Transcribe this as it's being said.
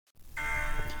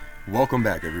Welcome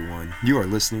back, everyone. You are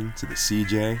listening to the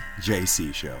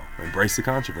CJJC Show. Embrace the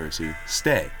controversy.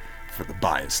 Stay for the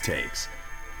biased takes.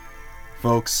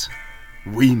 Folks,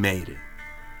 we made it.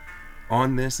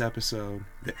 On this episode,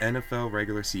 the NFL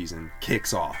regular season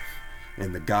kicks off,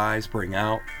 and the guys bring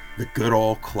out the good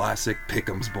old classic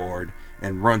Pickems board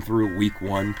and run through week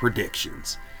one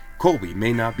predictions. Colby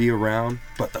may not be around,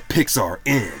 but the picks are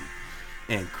in.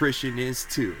 And Cristian is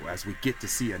too, as we get to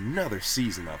see another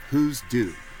season of Who's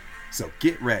Due. So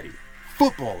get ready,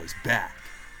 football is back,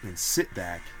 and sit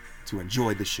back to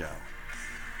enjoy the show.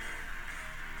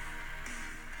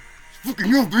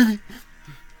 Fucking go, baby!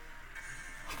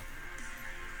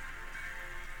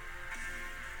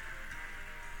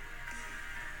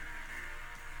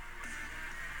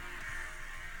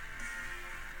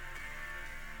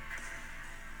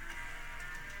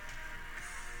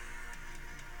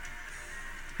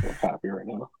 I'm happy right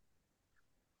now.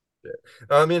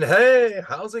 Hey,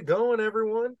 how's it going,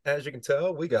 everyone? As you can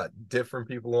tell, we got different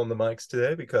people on the mics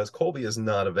today because Colby is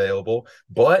not available.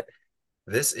 But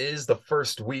this is the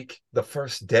first week, the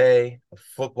first day of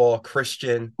football.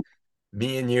 Cristian,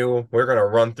 me and you, we're gonna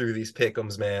run through these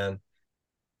pick'ems, man.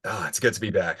 It's good to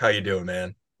be back. How you doing,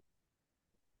 man?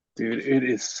 Dude, it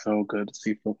is so good to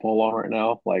see football on right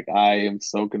now. Like, I am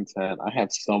so content. I have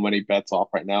so many bets off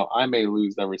right now. I may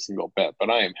lose every single bet, but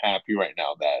I am happy right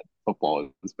now that football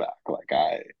is back.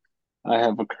 I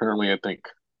have currently, I think,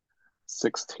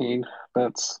 16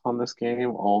 bets on this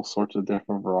game, all sorts of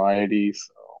different varieties.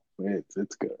 So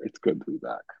it's good. It's good to be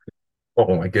back.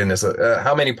 Oh my goodness.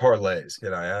 How many parlays,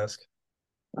 can I ask?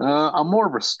 I'm more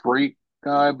of a straight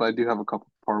guy, but I do have a couple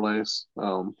parlays.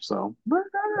 So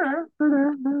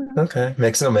Okay,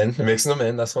 mixing them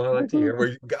in. That's what I like to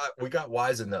hear. We got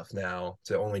wise enough now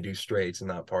to only do straights and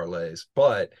not parlays.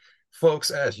 But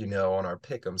folks, as you know, on our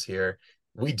pick'ems here,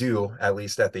 we do, at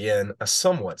least at the end, a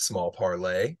somewhat small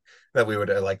parlay that we would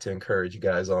like to encourage you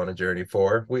guys on a journey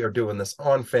for. We are doing this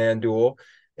on FanDuel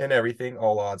and everything.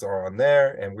 All odds are on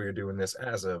there, and we're doing this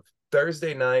as of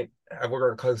Thursday night.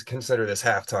 We're going to consider this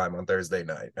halftime on Thursday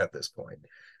night at this point.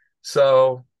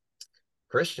 So,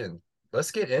 Cristian,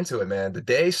 let's get into it, man. The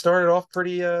day started off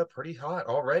pretty hot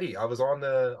already. I was on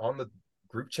the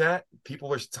group chat. People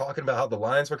were talking about how the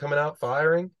Lions were coming out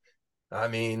firing. I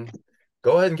mean,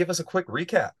 go ahead and give us a quick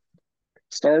recap.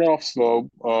 Start off slow.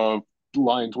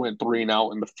 Lions went three and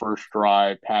out in the first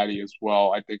drive. Patty as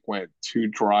well, I think, went two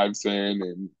drives in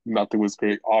and nothing was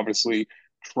great. Obviously,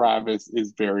 Travis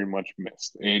is very much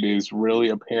missed. It is really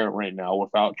apparent right now.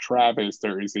 Without Travis,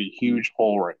 there is a huge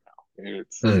hole right now.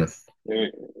 Hmm.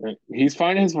 He's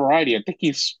finding his variety. I think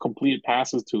he's completed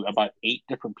passes to about eight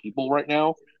different people right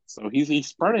now. So he's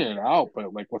spreading it out,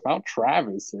 but like without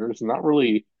Travis, there's not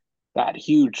really that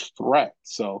huge threat.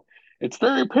 So it's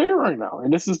very apparent right now.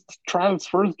 And this is Travis'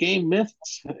 first game missed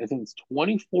since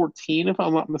 2014, if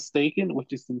I'm not mistaken,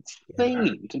 which is Yeah,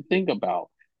 insane to think about.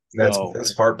 that's So,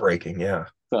 that's heartbreaking. Yeah.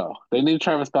 so they need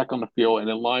Travis back on the field, and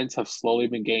the Lions have slowly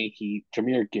been gaining heat.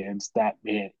 Jameer Gibbs, that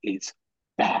man is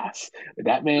fast.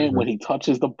 That man, Mhm. when he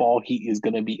touches the ball, he is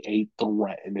going to be a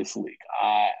threat in this league.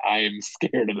 I am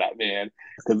scared of that man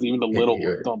because even the little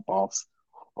Here. dump offs.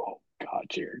 Oh God,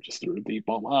 Jared just threw a deep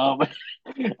bomb.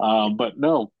 But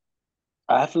no,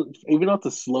 after even though it's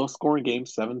a slow scoring game,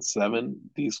 7-7,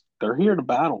 they're here to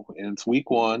battle, and it's week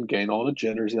one, getting all the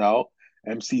jitters out.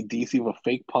 MCDC with a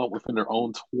fake punt within their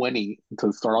own 20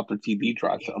 to start off their TD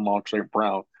drive to Amontre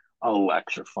Brown.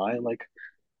 Electrifying. Like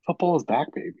football is back,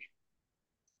 baby.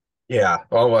 Yeah.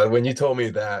 Oh, well, when you told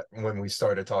me that when we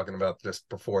started talking about this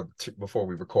before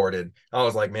we recorded, I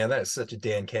was like, man, that is such a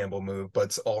Dan Campbell move, but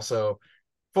it's also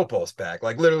football's back.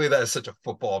 Like literally, that is such a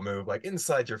football move. Like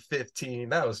inside your 15,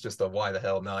 that was just a why the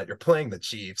hell not? You're playing the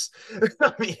Chiefs.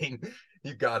 I mean,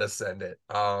 you gotta send it.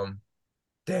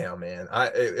 Damn, man.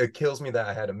 It kills me that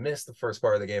I had to miss the first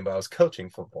part of the game, but I was coaching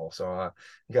football, so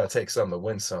you gotta take some to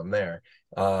win some there.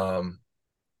 Um,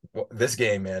 this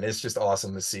game, man, it's just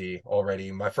awesome to see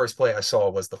already. My first play I saw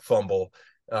was the fumble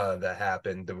that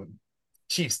happened. The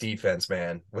Chiefs defense,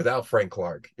 man, without Frank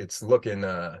Clark, it's looking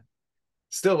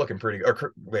still looking pretty.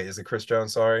 Or wait, is it Chris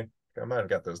Jones? Sorry, I might have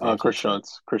got those names Chris mixed up.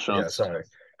 Jones. Chris Yeah, Jones. sorry,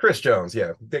 Chris Jones.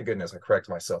 Yeah, thank goodness I correct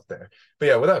myself there. But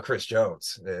yeah, without Chris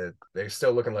Jones, they're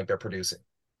still looking like they're producing.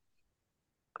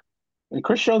 And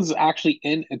Chris Jones is actually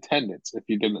in attendance, if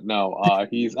you didn't know.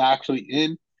 He's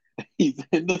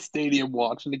in the stadium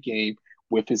watching the game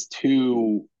with his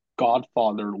two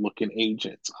Godfather looking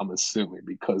agents, I'm assuming,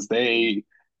 because they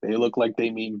look like they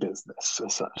mean business.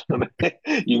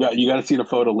 You got to see the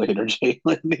photo later,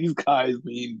 Jalen. These guys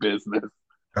mean business.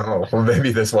 Oh, well,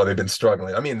 maybe that's why they've been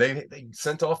struggling. I mean, they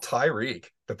sent off Tyreek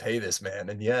to pay this man,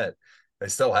 and yet They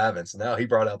still haven't. So now he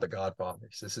brought out the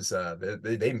Godfathers. This is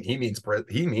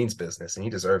he means business and he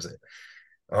deserves it.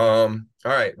 All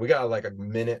right, we got like a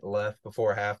minute left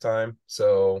before halftime.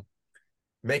 So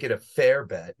make it a fair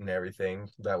bet and everything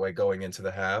that way going into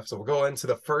the half. So we'll go into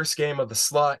the first game of the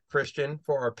slot, Cristian,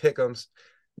 for our Pickems.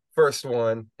 First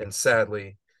one, and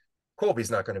sadly,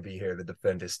 Colby's not going to be here to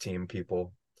defend his team,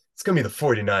 people. It's going to be the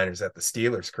 49ers at the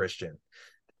Steelers, Cristian.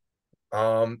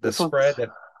 The This spread one's that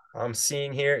I'm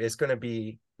seeing here is going to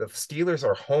be the Steelers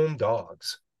are home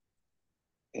dogs.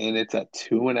 and it's at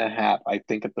 2.5. I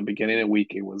think at the beginning of the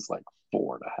week it was like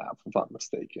 4.5, if I'm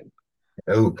mistaken.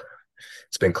 Oh,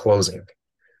 it's been closing.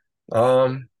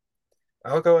 Um,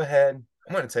 I'll go ahead.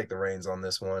 I'm going to take the reins on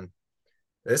this one.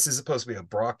 This is supposed to be a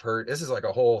Brock Purdy. This is like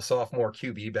a whole sophomore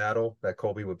QB battle that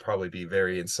Colby would probably be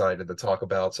very excited to talk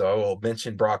about. So I will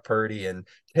mention Brock Purdy and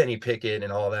Kenny Pickett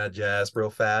and all that jazz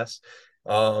real fast.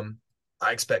 Um,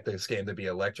 I expect this game to be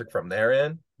electric from their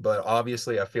end, but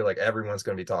obviously I feel like everyone's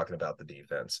going to be talking about the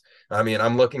defense. I mean,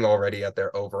 I'm looking already at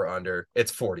their over under.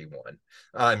 It's 41.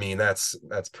 I mean, that's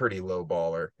pretty low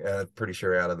baller. Pretty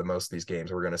sure out of the most of these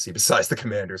games we're going to see besides the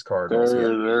Commanders Cardinals. Yeah.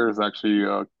 There's actually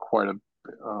quite a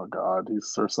oh god,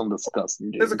 there's some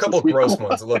disgusting There's a games couple this of week gross one.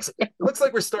 ones. It looks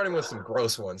like we're starting with some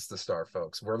gross ones to start,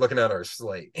 folks. We're looking at our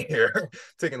slate here,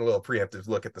 taking a little preemptive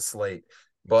look at the slate.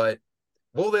 But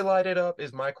will they light it up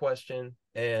is my question.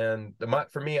 And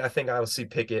for me, I think I will see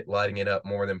Pickett lighting it up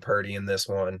more than Purdy in this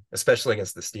one, especially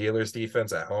against the Steelers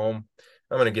defense at home.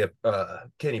 I'm going to give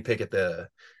Kenny Pickett the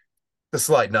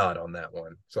slight nod on that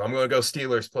one. So I'm going to go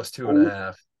Steelers plus two and a Oh,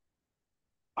 half.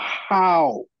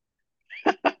 how?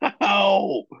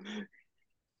 How?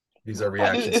 These are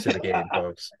reactions to the game,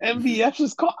 folks. MVS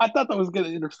just caught. I thought that was gonna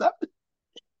intercept.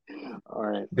 All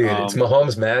right. Dude, it's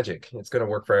Mahomes magic. It's going to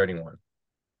work for anyone.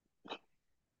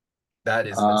 That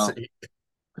is an Uh, insane.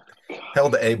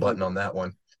 Held the A like button on that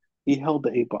one. he held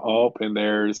the ape up, and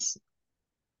there's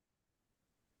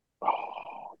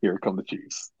oh, here come the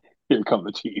cheese. Here come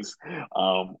the cheese.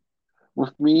 Um,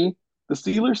 with me, the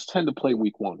Steelers tend to play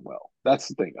week one well. That's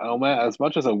the thing. As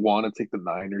much as I want to take the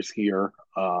Niners here,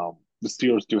 the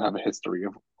Steelers do have a history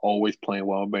of always playing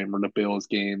well. Remember the Bills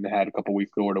game they had a couple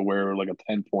weeks ago to where like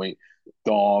a 10-point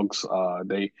dogs.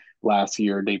 They last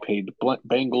year they paid the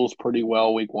Bengals pretty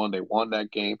well week one. They won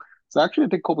that game. So actually, I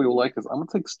think Colby will like this. I'm gonna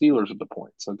take Steelers at the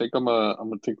points. I think I'm gonna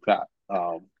take that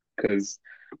because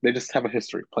they just have a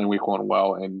history of playing week one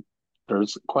well, and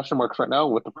there's question marks right now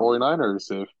with the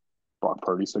 49ers if Brock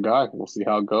Purdy's the guy. We'll see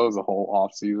how it goes the whole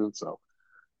off season. So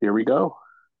here we go.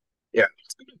 Yeah,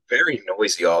 it's been a very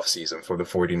noisy offseason for the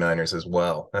 49ers as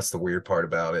well. That's the weird part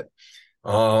about it.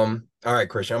 All right,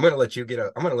 Cristian, I'm gonna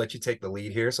let you take the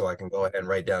lead here so I can go ahead and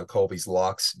write down Colby's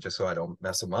locks just so I don't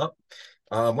mess them up.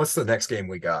 What's the next game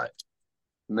we got?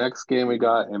 Next game we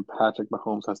got, and Patrick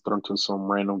Mahomes has thrown to some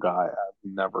random guy I've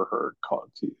never heard called.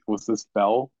 Was this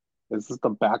Bell? Is this the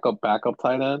backup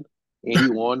tight end?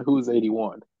 81? Who's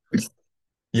 81?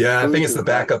 Yeah, I Who think is it's the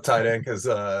this guy? backup tight end because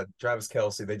Travis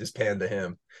Kelce, they just panned to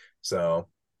him. So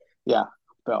Yeah,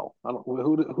 Bell. I don't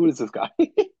who is this guy?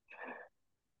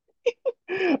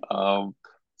 um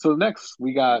so next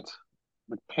we got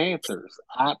the Panthers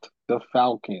at the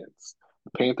Falcons.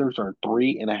 The Panthers are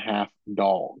 3.5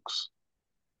 dogs.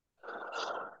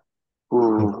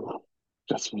 Ooh,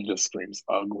 just screams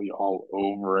ugly all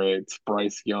over it. It's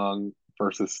Bryce Young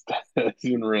versus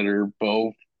Desmond Ritter.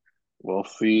 Both we'll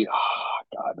see. Oh,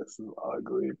 God, this is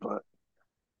ugly, but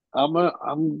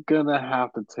I'm gonna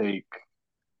have to take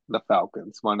the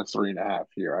Falcons -3.5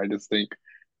 here. I just think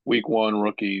week one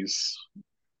rookies.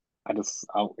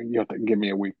 You have to give me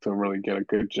a week to really get a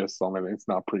good gist on it. It's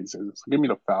not preseason, so give me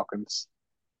the Falcons.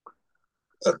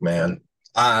 look, man,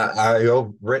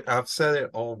 I've said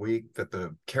it all week that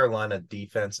the Carolina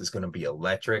defense is going to be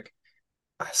electric.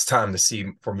 It's time to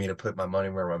see for me to put my money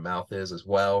where my mouth is as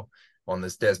well on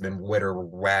this Desmond Ritter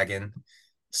wagon.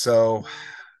 So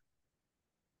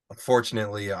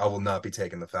unfortunately, I will not be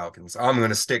taking the Falcons. I'm going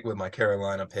to stick with my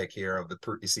Carolina pick here of the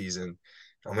preseason.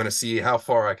 I'm going to see how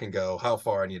far I can go, how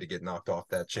far I need to get knocked off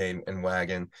that chain and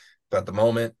wagon. But at the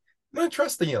moment, I'm going to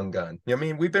trust the young gun. I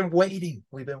mean, we've been waiting.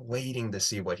 We've been waiting to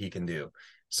see what he can do.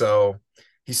 So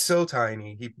he's so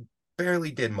tiny. He barely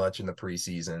did much in the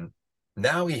preseason.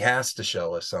 Now he has to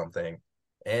show us something.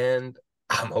 And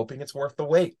I'm hoping it's worth the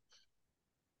wait.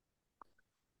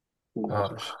 Uh,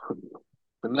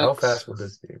 The how fast next, will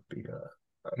this game be?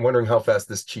 I'm wondering how fast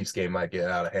this Chiefs game might get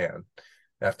out of hand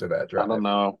after that I don't drive.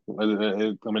 know.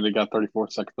 I mean, they got 34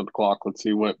 seconds of the clock. Let's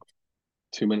see what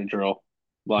 2 minute drill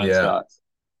Lions Yeah.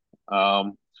 got.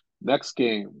 Um, Next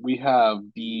game we have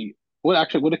the what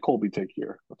did Colby take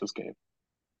here with this game?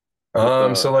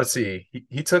 with So the let's see.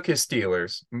 He took his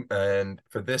Steelers, and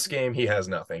for this game, he has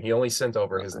nothing. He only sent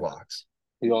over his okay. locks.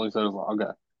 He only says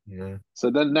okay. Yeah.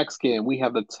 So then next game we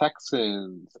have the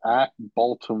Texans at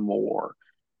Baltimore.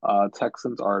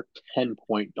 Texans are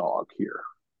 10-point dog here.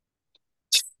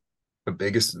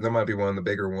 That might be one of the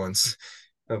bigger ones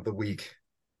of the week.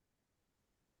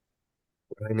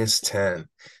 -10.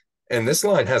 And this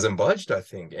line hasn't budged, I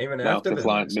think, even Now after the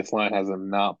news. this line has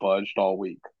not budged all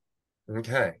week.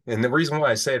 Okay. And the reason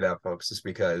why I say that, folks, is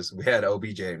because we had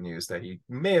OBJ news that he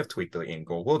may have tweaked the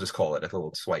ankle. We'll just call it a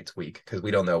little slight tweak because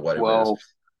we don't know what it is. Well,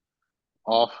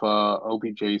 off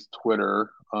OBJ's Twitter,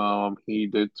 he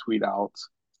did tweet out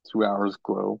 2 hours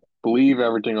ago. Believe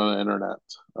everything on the internet.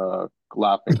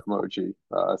 Laughing emoji,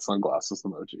 sunglasses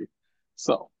emoji.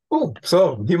 So Oh,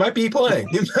 so he might be playing.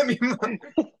 He might be.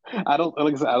 I don't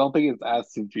like I said, I don't think it's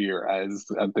as severe as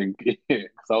I think because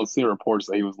I was seeing reports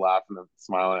that he was laughing and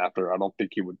smiling after. I don't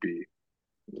think he would be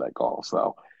like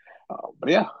also. But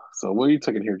yeah, so what are you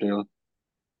taking here, Jalen?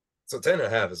 So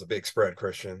 10.5 is a big spread,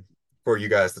 Cristian, for you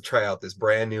guys to try out this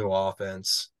brand new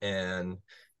offense and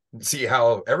see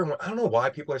how everyone. I don't know why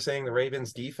people are saying the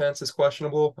Ravens defense is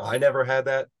questionable. I never had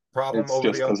that problem It's over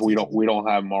just the because offseason. we don't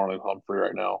have Marlon Humphrey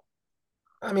right now.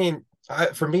 I mean,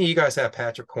 for me, you guys have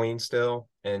Patrick Queen still,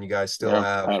 and Yeah, you guys still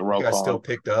Roquan.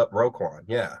 picked up Roquan.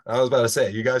 Yeah, I was about to say,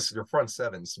 you guys, your front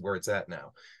seven's where it's at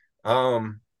now.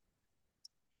 Um,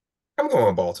 I'm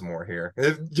going Baltimore here.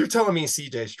 If you're telling me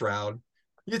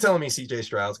you're telling me CJ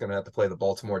Stroud's going to have to play the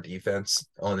Baltimore defense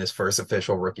on his first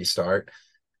official rookie start.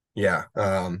 Yeah,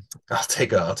 I'll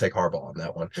take Harbaugh on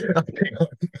that one.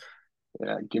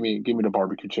 Yeah, give me the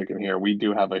barbecue chicken here. We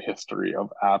do have a history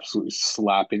of absolutely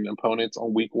slapping opponents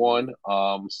on week one.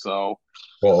 So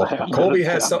Well, I'm gonna Colby t-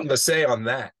 has I'm, something to say on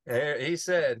that. He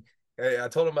said, I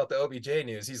told him about the OBJ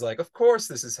news. He's like, of course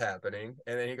this is happening.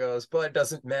 And then he goes, but it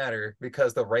doesn't matter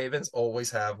because the Ravens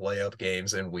always have layup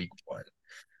games in week one.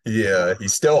 yeah. Yeah,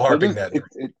 he's still It harping just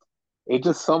that. it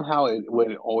just somehow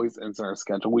when it always ends in our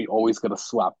schedule, we always get a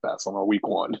slap fest on our week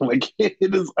one. Like it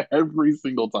is every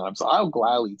single time. So I'll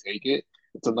gladly take it.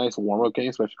 It's a nice warm up game,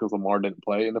 especially because Lamar didn't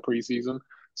play in the preseason.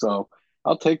 So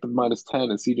I'll take the -10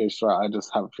 and CJ Stroud. I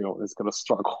just have a feeling it's gonna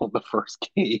struggle in the first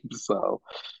game. So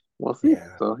we'll see.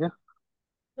 Yeah, So yeah.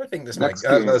 I think Next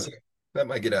game. that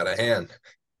might get out of hand.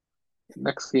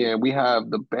 Next game we have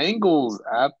the Bengals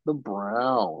at the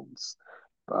Browns.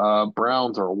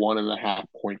 Browns are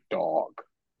 1.5-point dog.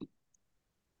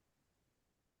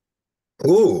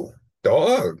 Ooh,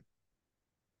 dog.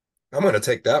 I'm gonna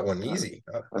take that one easy.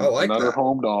 I like Another that.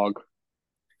 home dog.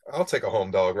 I'll take a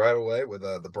home dog right away with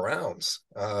the Browns.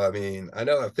 I mean, I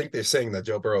think they're saying that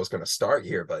Joe Burrow is going to start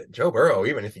here, but Joe Burrow,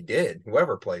 even if he did,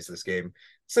 whoever plays this game,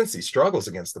 since he struggles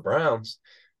against the Browns,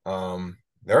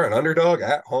 they're an underdog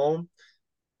at home.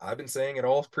 I've been saying it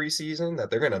all preseason that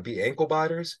they're going to be ankle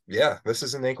biters. Yeah, this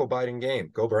is an ankle biting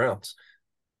game. Go Browns.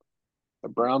 The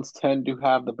Browns tend to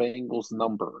have the Bengals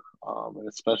number, and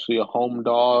especially a home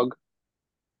dog.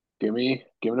 Give me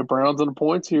the Browns on the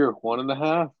points here,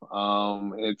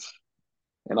 1.5. It's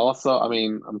and also, I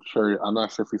mean, I'm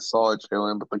not sure if you saw it,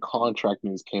 Jalen, but the contract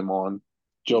news came on.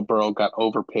 Joe Burrow got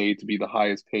overpaid to be the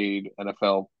highest paid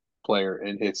NFL player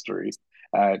in history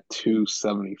at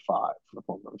 275, if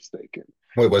I'm not mistaken.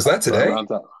 Wait, was that So today? around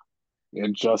that,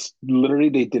 and just literally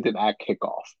they did it at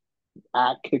kickoff.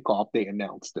 At kickoff, they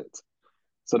announced it.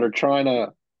 So they're trying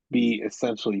to be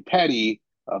essentially petty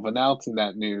of announcing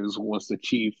that news once the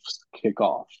Chiefs kick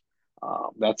off.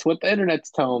 That's what the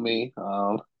internet's telling me.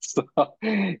 So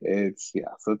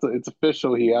it's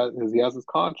official. He has his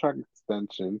contract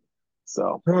extension.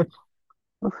 So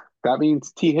that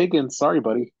means T Higgins. Sorry,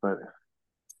 buddy, but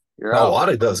you're A out. lot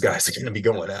of those guys are going to be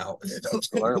going out. Those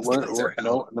guys are out.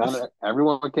 No, not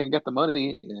everyone can get the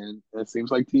money, and it seems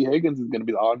like T Higgins is going to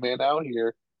be the odd man out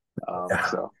here. Yeah.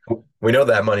 So We know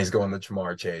that money's going to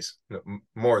Jamar Chase.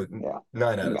 More than yeah,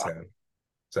 9 out of 10.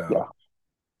 yeah.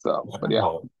 So But yeah,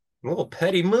 wow, a little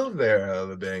petty move there of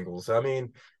the Bengals. I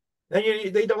mean,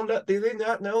 they don't do they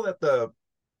not know that the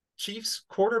Chiefs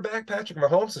quarterback Patrick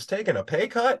Mahomes is taking a pay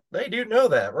cut? They do know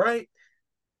that, right?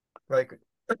 Like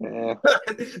yeah.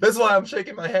 that's why I'm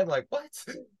shaking my head. Like what?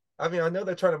 I mean, I know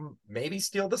they're trying to maybe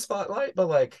steal the spotlight, but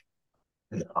like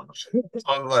no.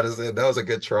 I'm about to say that was a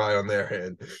good try on their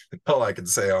end. All I can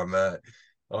say on that.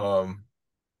 Um,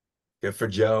 Good for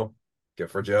Joe.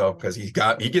 Good for Joe because he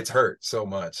gets hurt so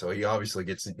much, so he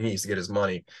needs to get his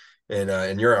money, and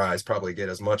in your eyes, probably get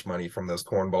as much money from those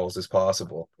cornballs as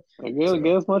possible. Get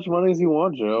So as much money as you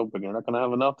want, Joe, but you're not going to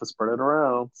have enough to spread it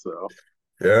around. So,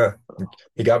 yeah,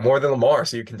 he got more than Lamar,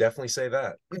 so you can definitely say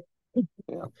that.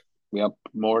 yeah. Yep.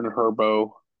 More than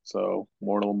Herbo. So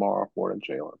more to Lamar, more than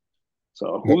Jalen.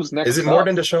 So who's Is it next more up?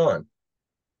 than Deshaun?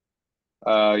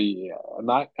 Yeah,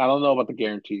 not. I don't know about the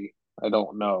guarantee. I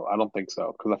don't know. I don't think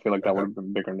so because I feel like that would Okay. have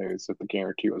been bigger news if the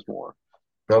guarantee was more.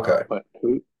 Okay. But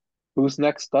who's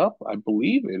next up? I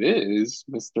believe it is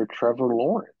Mr. Trevor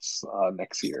Lawrence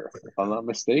next year, if I'm not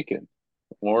mistaken.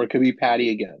 Or it could be Patty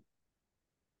again.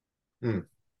 Hmm.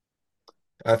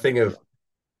 I think Yeah. of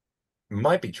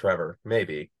might be Trevor,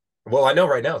 maybe. Well, I know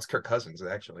right now it's Kirk Cousins,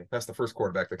 actually. That's the first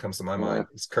quarterback that comes to my Yeah. mind.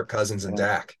 It's Kirk Cousins and Yeah.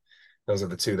 Dak. Those are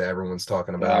the two that everyone's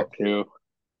talking Dak about. too.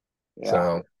 Yeah.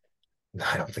 So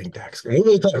I don't think Dak's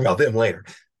we'll talk about them later.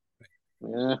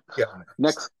 Yeah. Yeah.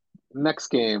 Next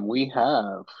game we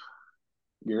have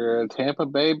your Tampa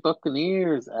Bay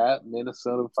Buccaneers at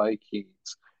Minnesota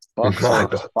Vikings. Bucks My are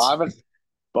books. five and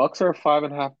Bucks are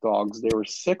 5.5 dogs. They were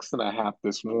 6.5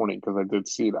 this morning because I did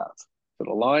see that. So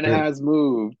the line Hmm. has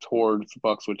moved towards the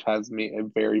Bucks, which has me a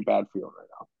very bad feeling right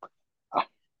now.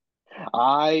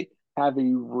 I have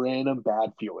a random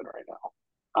bad feeling right now.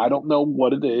 I don't know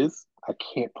what it is. I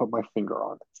can't put my finger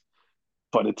on it,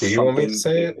 but Do it's you want me to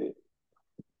something. say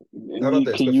it? How about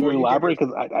this? Can you Before you give your elaborate?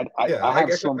 Because yeah, I have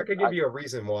I some. could give you a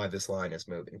reason why this line is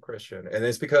moving, Christian. And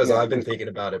it's because Yeah, I've been thinking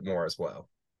about it more as well.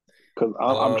 because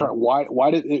I'm Um, trying.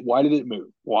 Why did it move?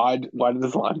 Why did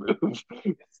this line move?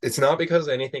 it's not because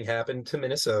anything happened to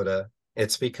Minnesota.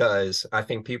 It's because I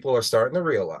think people are starting to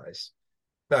realize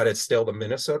that it's still the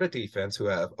Minnesota defense who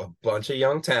have a bunch of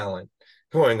young talent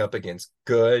going up against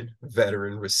good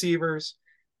veteran receivers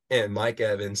and Mike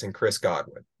Evans and Chris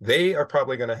Godwin. They are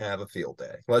probably going to have a field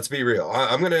day. Let's be real.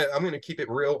 I'm gonna keep it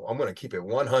real. I'm gonna keep it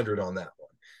 100 on that one.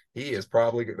 He is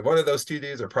probably one of those two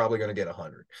dudes are probably going to get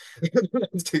 100.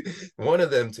 One of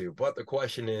them two. But the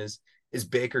question is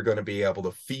Baker going to be able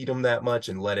to feed him that much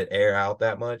and let it air out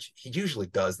that much? He usually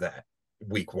does that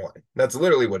week one. That's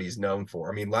literally what he's known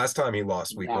for. I mean, last time he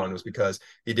lost week Yeah, one was because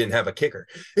he didn't have a kicker.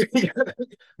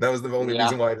 That was the only yeah.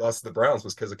 reason why he lost to the Browns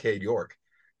was because of Cade York.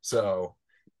 So,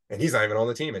 and he's not even on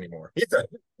the team anymore. He's not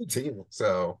on the team.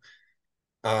 So,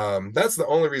 that's the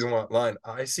only reason why line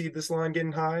I see this line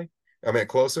getting high. I mean,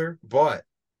 closer, but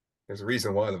there's a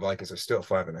reason why the Vikings are still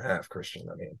 5.5, Christian.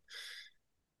 I mean,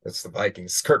 it's the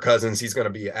Vikings. Kirk Cousins, he's going to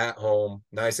be at home,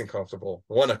 nice and comfortable.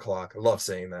 1 o'clock. I love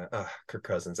saying that. Kirk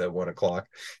Cousins at 1 o'clock.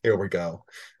 Here we go.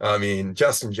 I mean,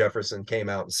 Justin Jefferson came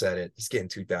out and said it. He's getting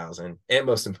 2,000. And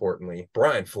most importantly,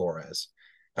 Brian Flores.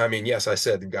 I mean, yes, I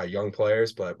said they've got young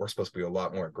players, but we're supposed to be a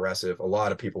lot more aggressive. A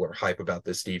lot of people are hype about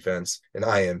this defense, and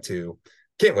I am too.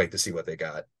 Can't wait to see what they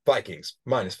got. Vikings,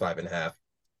 -5.5.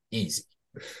 Easy.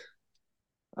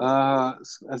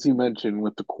 As you mentioned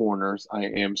with the corners, I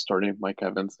am starting Mike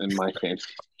Evans in my fantasy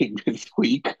team this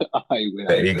week. There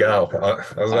Have you to, go.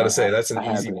 I was about to say that's an I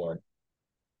had easy to. one.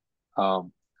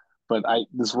 Um, but I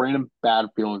this random bad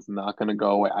feeling is not going to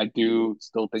go away. I do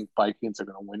still think Vikings are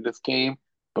going to win this game,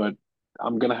 but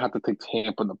I'm going to have to take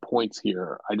Tampa in the points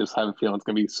here. I just have a feeling it's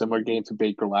going to be a similar game to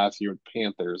Baker last year with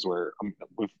Panthers, where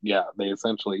they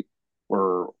essentially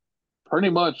were pretty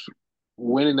much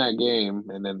winning that game,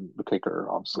 and then the kicker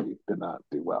obviously did not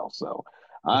do well. So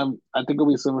I think it'll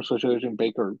be a similar situation.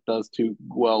 Baker does too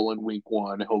well in week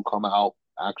one. He'll come out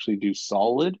actually do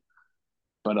solid,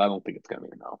 but I don't think it's gonna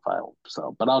be enough.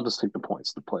 But I'll just take the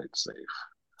points to play it safe.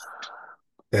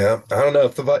 Yeah, I don't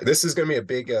know if this is going to be a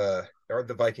big are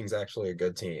the Vikings actually a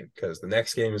good team because the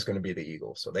next game is going to be the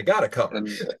Eagles, so they got to cover. And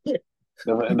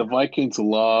the Vikings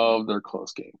love their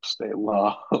close games. They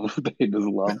just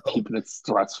love No, keeping it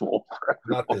stressful for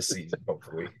not this season,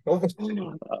 hopefully.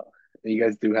 everyone. You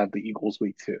guys do have the Eagles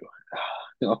week too.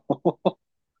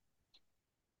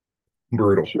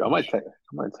 Brutal. Shoot, I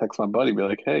might text my buddy, be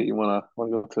like, "Hey, you wanna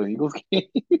go to the Eagles game?"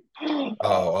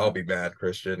 Oh, I'll uh, be mad,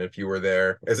 Christian, if you were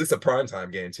there. Is this a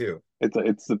primetime game too?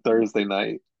 it's a Thursday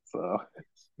night, so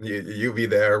You be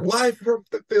there live from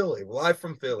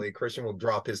Philly. Christian will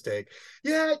drop his take.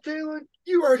 Yeah, Jalen,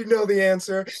 you already know the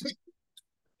answer.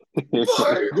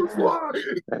 Fly, fly.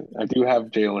 I do have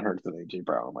Jalen Hurts and AJ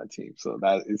Brown on my team, so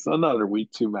that is another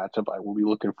week two matchup I will be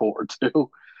looking forward to.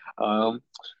 Um,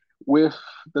 with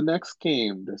the next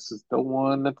game, this is the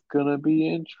one that's gonna be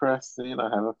interesting. I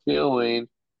have a feeling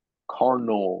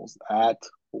Cardinals at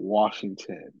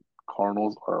Washington.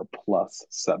 Cardinals are a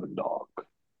 +7 dog.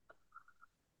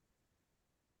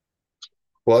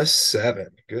 +7.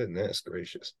 Goodness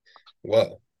gracious.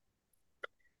 Well,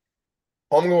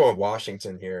 I'm going with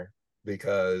Washington here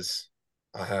because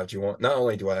I have Juwan. Not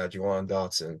only do I have Juwan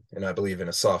Dotson, and I believe in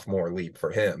a sophomore leap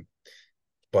for him,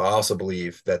 but I also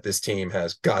believe that this team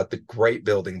has got the great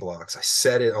building blocks. I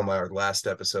said it on my last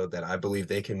episode that I believe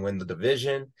they can win the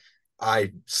division.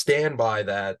 I stand by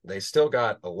that. They still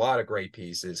got a lot of great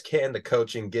pieces. Can the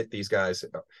coaching get these guys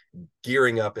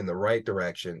gearing up in the right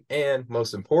direction? And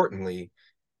most importantly,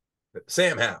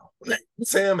 Sam Howell.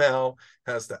 Sam Howell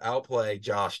has to outplay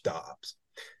Josh Dobbs.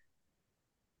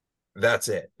 That's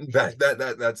it.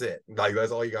 That's it. Like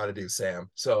that's all you got to do, Sam.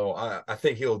 So I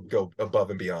think he'll go above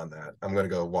and beyond that. I'm going to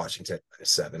go Washington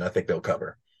 -7. I think they'll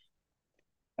cover.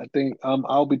 I think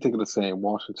I'll be taking the same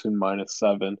Washington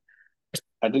 -7.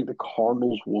 I think the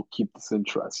Cardinals will keep this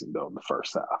interesting though in the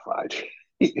first half.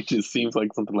 It just seems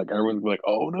like something like everyone's like,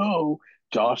 oh no,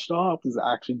 Josh Dobbs is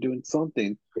actually doing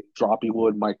something. Droppy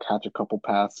Wood might catch a couple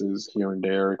passes here and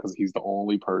there because he's the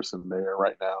only person there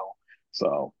right now.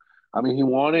 So, I mean, he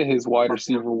wanted his wide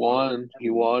receiver one. He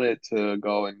wanted to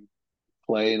go and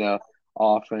play in a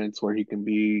offense where he can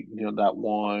be, that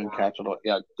one catch it all.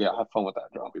 Yeah, yeah. Have fun with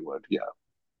that, Droppy Wood. Yeah.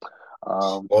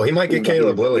 Well, he might get Even though he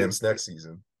Caleb is, Williams next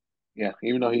season. yeah,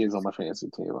 even though he is on my fantasy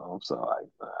team, so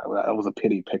that was a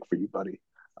pity pick for you, buddy.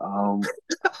 Um,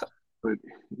 but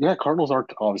yeah, Cardinals are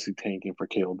obviously tanking for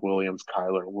Caleb Williams.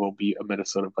 Kyler will be a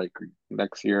Minnesota Viker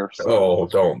next year, so Oh,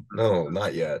 don't. No,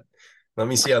 not yet. Let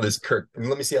me see how this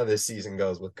season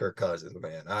goes with Kirk Cousins,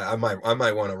 man. I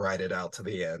might want to ride it out to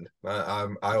the end. I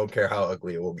don't care how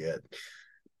ugly it will get.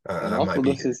 and I might also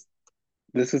be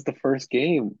this is the first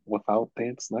game without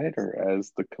Dan Snyder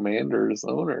as the Commanders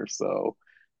owner, so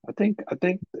I think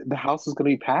the house is going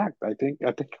to be packed. I think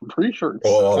I'm pretty sure it's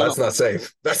Oh, kind that's of. not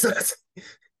safe. That's not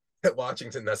at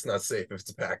Washington. That's not safe if it's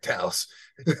a packed house.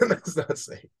 That's not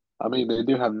safe. I mean, they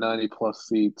do have 90 plus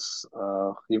seats,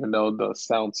 even though the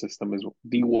sound system is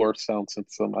the worst sound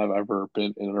system I've ever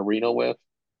been in an arena with.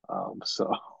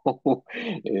 So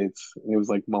it was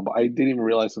like mumble. I didn't even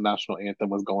realize the national anthem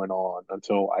was going on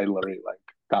until I literally like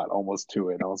got almost to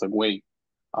it. I was like, wait,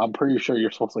 I'm pretty sure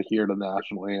you're supposed to hear the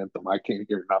national anthem. I can't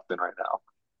hear nothing right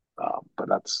now. But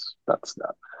that's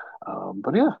that.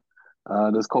 But yeah,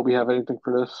 does Colby have anything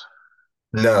for this?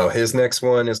 No, his next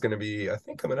one is going to be, I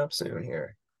think, coming up soon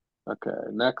here. Okay,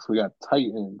 next we got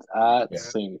Titans at Yeah,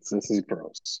 Saints. This is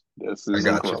gross. This I is a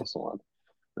got you. gross one.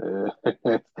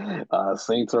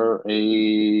 Saints are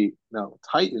a no.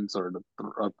 Titans are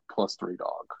a +3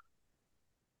 dog.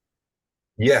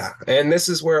 Yeah, and this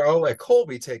is where I'll let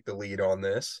Colby take the lead on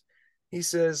this. He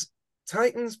says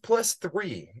Titans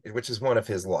 +3, which is one of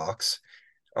his locks.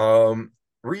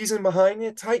 Reason behind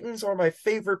it, Titans are my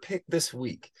favorite pick this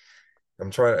week.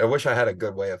 I wish I had a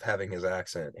good way of having his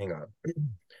accent. Hang on.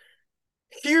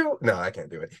 Huge, no, I can't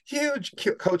do it. Huge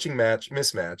coaching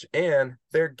mismatch, and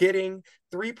they're getting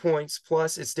 3 points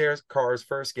plus it's Derek Carr's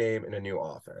first game in a new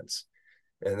offense.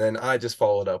 And then I just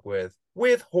followed up with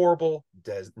horrible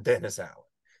Dennis Allen.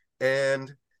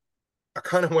 And I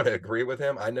kind of want to agree with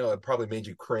him. I know it probably made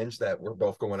you cringe that we're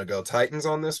both going to go Titans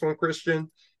on this one, Cristian,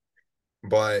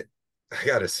 but I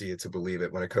got to see it to believe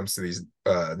it when it comes to these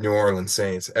New Orleans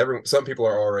Saints. Some people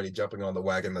are already jumping on the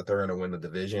wagon that they're going to win the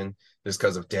division just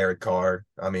because of Derek Carr.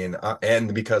 I mean,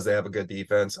 and because they have a good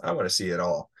defense. I want to see it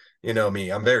all. You know me,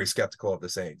 I'm very skeptical of the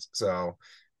Saints. So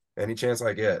any chance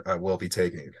I get, I will be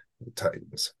taking the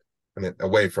Titans. I mean,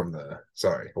 away from the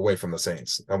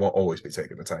Saints. I won't always be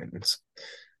taking the Titans.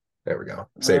 There we go.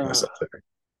 Save Uh, myself there.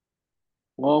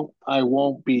 well, I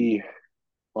won't be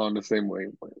on the same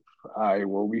wavelength. I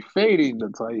will be fading the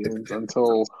Titans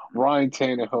until Ryan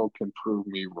Tannehill can prove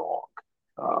me wrong.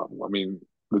 I mean,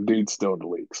 the dude's still in the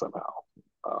league somehow.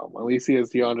 At least he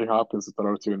has DeAndre Hopkins to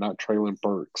throw to, not Traylon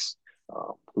Burks,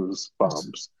 who's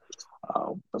bums.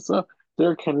 So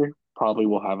Derrick Henry probably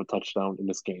will have a touchdown in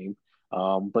this game.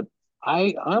 But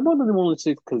I'm on the New Orleans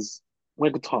Saints because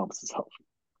Michael Thomas is healthy.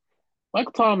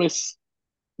 Michael Thomas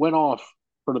went off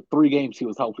for the 3 games he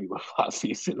was healthy with last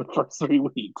season, the first 3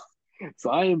 weeks.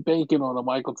 So I am banking on a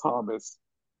Michael Thomas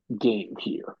game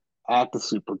here at the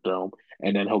Superdome,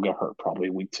 and then he'll get hurt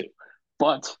probably week 2.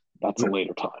 But that's a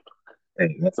later time.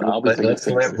 Hey, So I'll be let, taking the let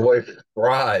Saints. Slant Boy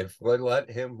thrive.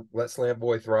 Let Slant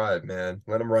Boy thrive, man.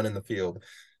 Let him run in the field.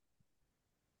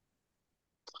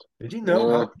 Did you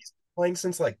know Yeah, he's playing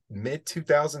since like mid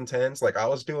 2010s? Like I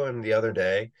was doing the other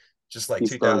day, just like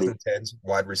he's 30. 2010s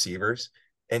wide receivers,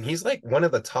 and he's like one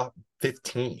of the top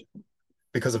 15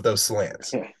 because of those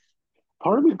slants. Yeah.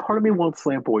 Part of me wants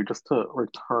Slant Boy just to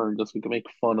return, just so we can make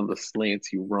fun of the slants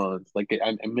he runs. Like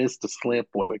I miss the Slant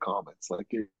Boy comments. Like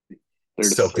they're the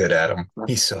So good same. at him.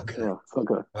 He's so good. Yeah, so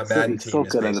good. My So Madden he's so team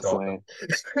is good at a based off slant.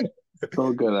 him.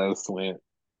 So good at a slant.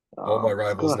 All my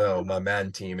rivals Good. know my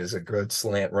Madden team is a good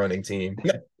slant running team.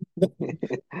 uh,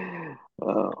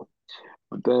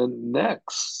 but then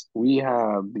next we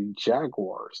have the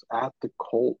Jaguars at the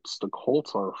Colts. The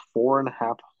Colts are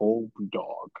 4.5 home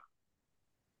dog.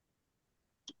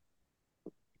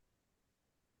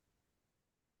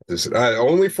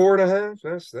 Only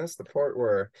 4.5. That's the part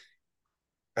where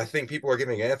I think people are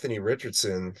giving Anthony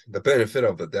Richardson the benefit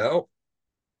of the doubt.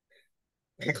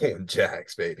 I'm going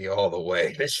Jags, baby, all the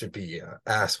way. This should be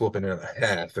ass whooping and a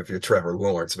half if you're Trevor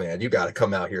Lawrence, man. You got to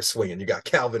come out here swinging. You got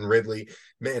Calvin Ridley.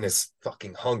 Man is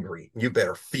fucking hungry. You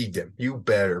better feed him. You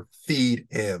better feed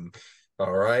him.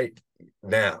 All right.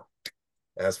 Now,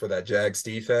 as for that Jags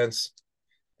defense,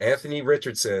 Anthony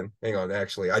Richardson. Hang on,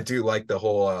 actually, I do like the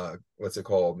whole what's it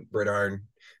called? Gridiron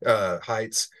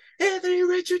Heights. Anthony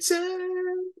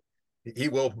Richardson. He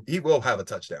will have a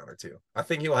touchdown or two. I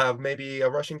think he'll have maybe a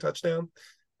rushing touchdown.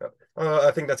 I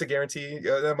think that's a guarantee.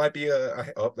 That might be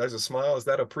oh, there's a smile. Is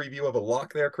that a preview of a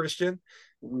lock there, Cristian?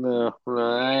 No,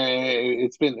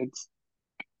 it's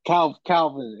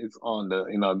Calvin is on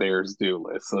the theirs due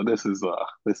list. So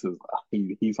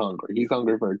he's hungry. He's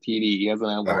hungry for a TD. He hasn't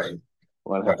had All right. one.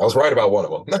 What I was right about one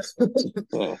of them.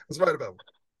 yeah. I was right about one.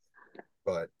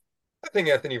 But I think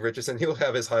Anthony Richardson, he'll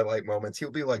have his highlight moments.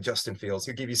 He'll be like Justin Fields.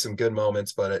 He'll give you some good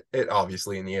moments, but it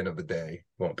obviously in the end of the day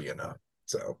won't be enough.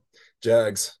 So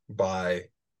Jags by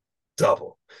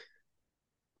double.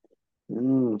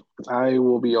 I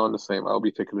will be on the same. I'll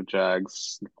be taking the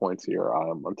Jags points here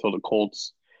until the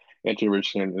Colts. Anthony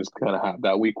Richardson is gonna have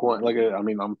that week one.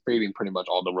 I'm fading pretty much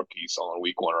all the rookies on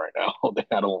week one right now.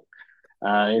 I don't.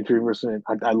 Anthony Richardson,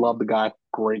 I love the guy,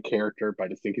 great character, but I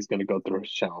just think he's gonna go through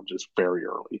his challenges very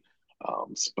early.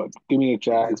 But give me a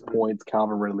Jags points,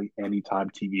 Calvin Ridley, anytime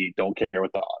TV. Don't care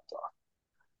what the odds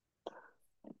are.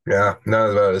 Yeah, no, I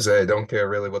was about to say, don't care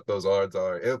really what those odds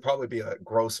are. It'll probably be a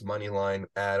gross money line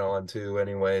add on too,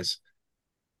 anyways.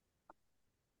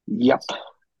 Yep.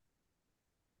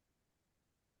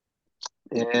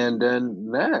 And then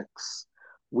next,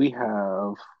 we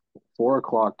have 4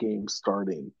 o'clock game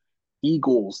starting.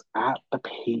 Eagles at the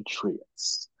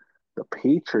Patriots. The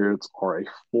Patriots are a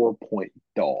 4-point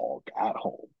dog at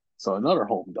home. So another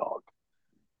home dog.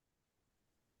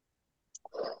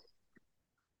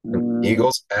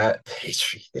 Eagles at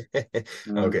Patriots.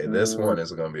 Okay, this Mm-hmm. one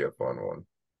is going to be a fun one.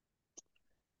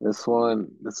 This is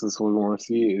what we want to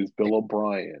see. Is Bill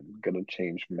O'Brien going to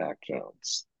change Mac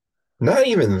Jones? Not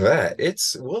even that.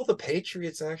 It's will the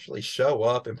Patriots actually show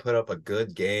up and put up a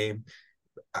good game?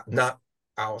 Not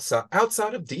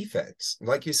outside of defense.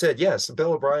 Like you said, yes,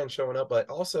 Bill O'Brien showing up, but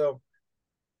also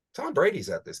Tom Brady's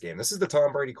at this game. This is the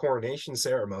Tom Brady coronation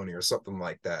ceremony or something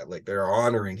like that. Like they're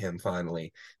honoring him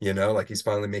finally, like he's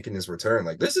finally making his return.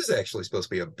 Like this is actually supposed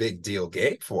to be a big deal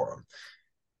game for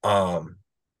him.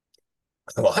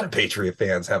 A lot of Patriot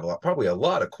fans have probably a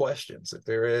lot of questions if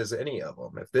there is any of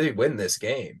them. If they win this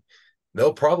game,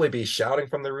 they'll probably be shouting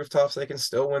from the rooftops they can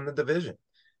still win the division.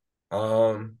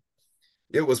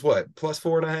 It was what, plus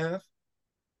 4.5?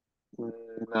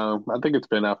 No, I think it's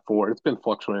been at 4. It's been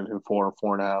fluctuating in 4 and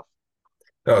 4.5.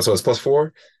 Oh, so it's plus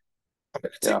 4? I'm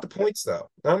going to Yeah. take the points, though.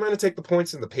 I'm going to take the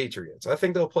points in the Patriots. I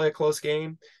think they'll play a close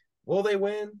game. Will they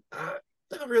win? I'm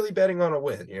not really betting on a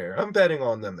win here. I'm betting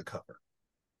on them to cover.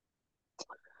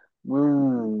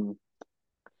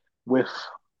 With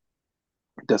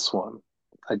this one,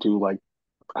 I do like.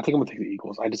 I think I'm gonna take the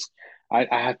Eagles. I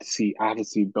have to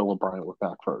see Bill O'Brien with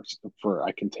Mac first before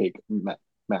I can take Matt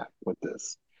with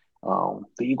this. The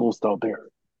Eagles though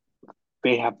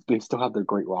they still have their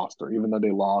great roster, even though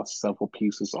they lost several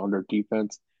pieces on their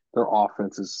defense. Their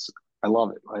offense is I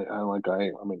love it.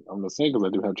 I'm the same because I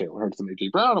do have Jalen Hurts and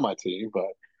AJ Brown on my team, but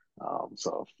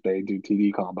so if they do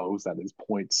TD combos, that is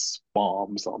points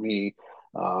bombs on me.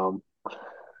 Um,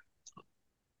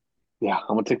 yeah, I'm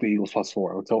gonna take the Eagles plus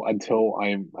 4 until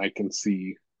I can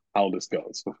see how this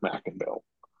goes with Mac and Bill.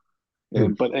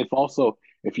 Hmm. But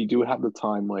if you do have the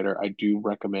time later, I do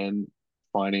recommend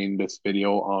finding this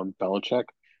video on Belichick.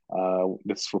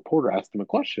 This reporter asked him a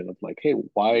question of like, hey,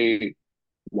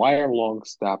 why are long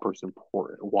snappers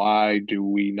important? Why do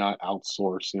we not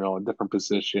outsource, a different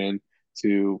position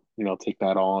to, take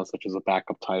that on, such as a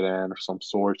backup tight end or some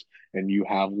sort, and you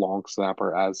have long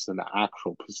snapper as an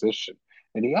actual position?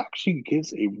 And he actually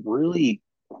gives a really,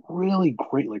 really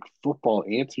great like football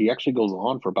answer. He actually goes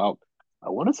on for about, I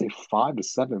want to say 5 to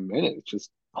 7 minutes,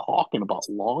 just talking about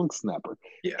long snapper.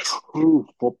 Yes. True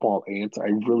football answer. I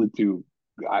really do.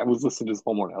 I was listening to this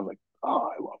whole morning. I was like,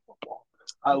 oh, I love football.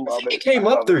 I I love think it it. came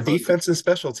I up love through it. So defense and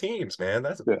special teams, man.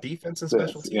 That's yeah, defense and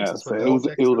special this, teams. yeah. That's So what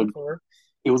Belichick's known for.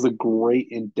 it was a great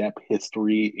in-depth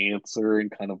history answer and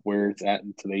kind of where it's at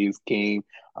in today's game.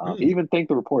 He even thanked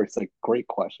the report. It's like great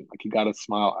question. Like you got to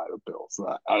smile at of Bill. So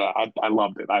I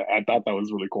loved it. I thought that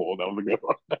was really cool. That was a good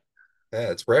one. Yeah,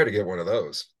 it's rare to get one of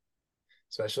those,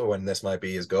 especially when this might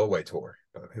be his go away tour.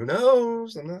 But who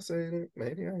knows? I'm not saying it.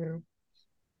 Maybe I am.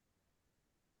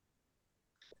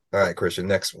 All right, Christian,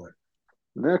 next one.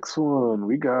 Next one,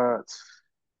 we got.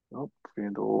 Oh,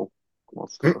 FanDuel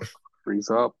wants to freeze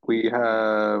up. We have.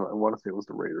 I want to say it was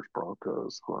the Raiders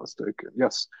Broncos. If I'm not mistaken.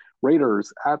 Yes,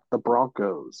 Raiders at the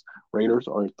Broncos. Raiders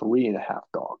are a 3.5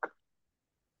 dog.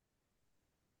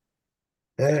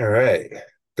 All right.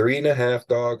 3.5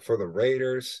 dog for the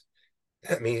Raiders.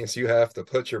 That means you have to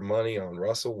put your money on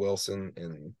Russell Wilson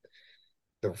and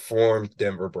the reformed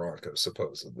Denver Broncos,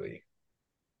 supposedly.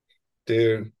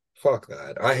 Dude, fuck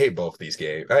that. I hate both these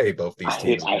games. I hate both these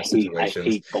teams in these I situations.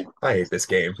 hate both. I hate this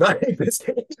game. I hate this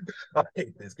game. I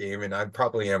hate this game, and I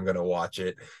probably am gonna watch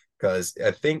it because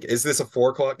I think is this a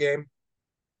 4 o'clock game?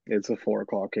 It's a 4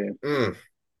 o'clock game.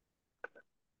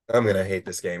 I'm gonna hate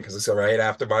this game because it's right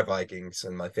after my Vikings,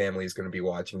 and my family is gonna be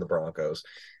watching the Broncos.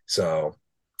 So,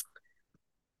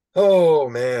 oh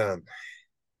man,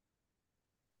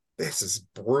 this is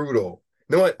brutal.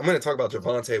 You know what? I'm gonna talk about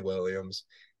Javonte Williams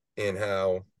and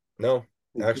how no,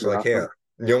 actually I can't.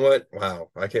 You know what? Wow,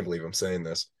 I can't believe I'm saying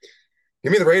this.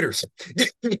 Give me the Raiders. Give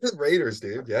me the Raiders,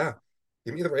 dude. Yeah.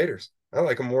 Give me the Raiders. I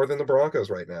like them more than the Broncos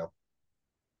right now.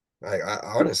 I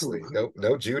honestly,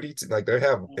 no Judy. Like they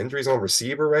have injuries on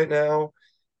receiver right now.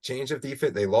 Change of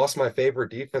defense. They lost my favorite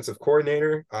defensive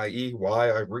coordinator, i.e., why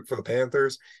I root for the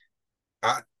Panthers.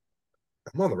 I,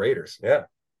 I'm on the Raiders. Yeah.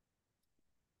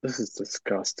 This is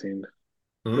disgusting.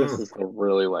 This Mm, is a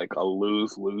really like a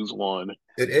lose one.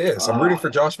 it is. I'm rooting Uh for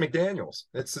Josh McDaniels.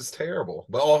 It's just terrible.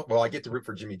 Well, I get to root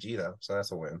for Jimmy G though, so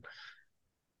that's a win.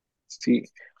 See,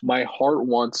 my heart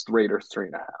wants Raiders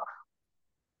 3.5,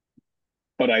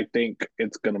 but I think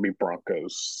it's going to be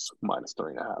Broncos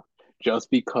 -3.5, just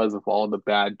because of all the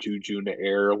bad juju in the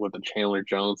air with the Chandler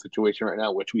Jones situation right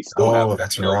now, which we still have Oh,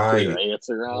 that's no clear right.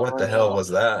 answer on What the right hell now. was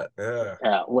that? Yeah.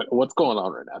 Yeah, what's going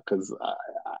on right now? Because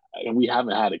and we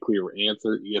haven't had a clear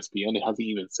answer. ESPN hasn't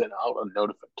even sent out a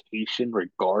notification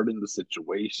regarding the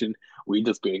situation. We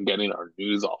just been getting our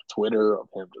news off Twitter of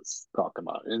him just talking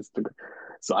about Instagram.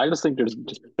 So I just think there's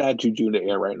just bad juju in the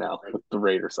air right now with the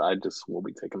Raiders. I just will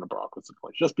be taking the Broncos to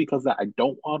point just because that I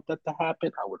don't want that to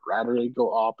happen. I would rather they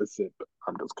go opposite, but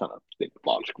I'm just kind of thinking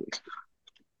logically.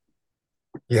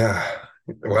 Yeah.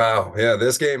 Wow. Yeah.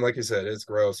 This game, like you said, it's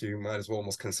gross. You might as well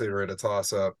almost consider it a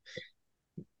toss up,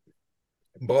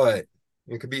 but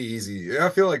it could be easy. I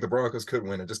feel like the Broncos could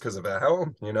win it just because of that.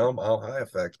 Mile high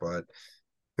effect, but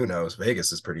who knows?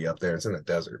 Vegas is pretty up there. It's in the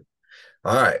desert.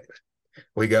 All right.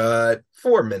 We got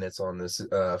 4 minutes on this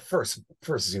first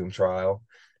Zoom trial.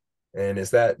 And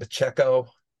is that Pacheco?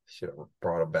 Should have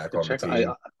brought him back To on the check,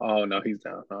 team. oh no, he's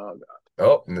down. Oh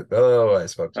Oh, I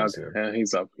spoke too god. Okay, soon. yeah,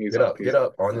 he's up. He's Get up. up, He's get up.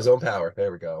 up on his own power.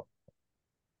 There we go.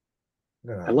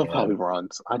 I Oh love how he man.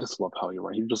 runs. I just love how he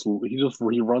runs.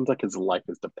 He runs like his life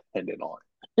is dependent on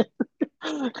it.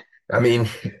 I mean,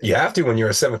 you have to when you're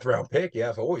a 7th round pick. You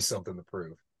have always something to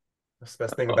prove. That's the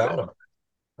best thing Oh about yeah. him.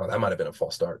 Oh, that might have been a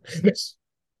false start.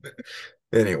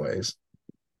 Anyways,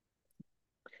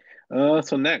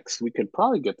 So next we could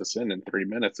probably get this in 3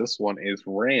 minutes. This one is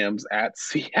Rams at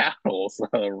Seattle. So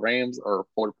Rams are a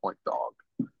 4-point dog.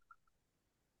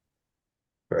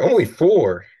 only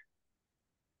 4.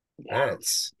 Yeah,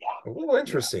 That's yeah, a little yeah,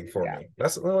 interesting for yeah, me.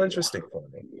 That's a little yeah, interesting for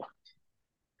me. yeah.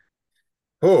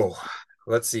 Oh,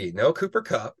 let's see. No Cooper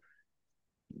Cup,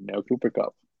 No Cooper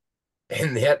Cup.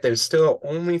 and yet there's still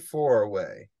only 4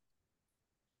 away.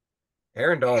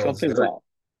 Aaron Donald's Something's very off.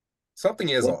 something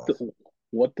is What off. the,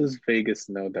 what does Vegas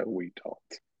know that we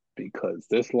don't? Because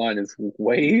this line is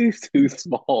way too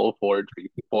small for it to be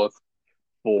 +4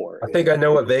 I if think I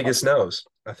know what Cooper Cup Vegas is playing. knows.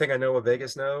 I think I know what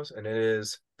Vegas knows, and it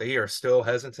is they are still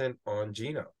hesitant on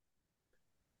Geno.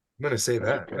 I'm going to say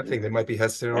that. I think they might be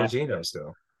hesitant on Yeah, Geno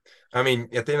still. I mean,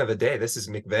 at the end of the day, this is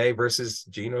McVay versus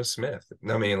Geno Smith.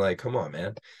 I mean, like, come on,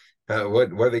 man.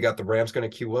 What they got the Rams going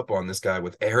to queue up on this guy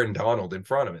with Aaron Donald in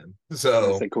front of him?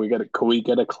 I So say, can we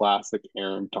get a classic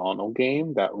Aaron Donald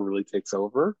game that really takes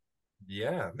over?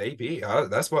 yeah, maybe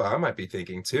that's what I might be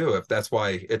thinking too. If that's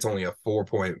why it's only a 4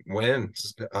 point win.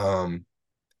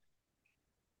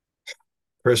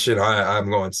 Christian, I'm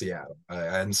going Seattle.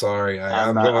 I'm sorry.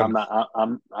 I'm I'm not. going. I'm not.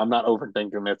 I'm not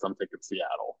overthinking this. I'm thinking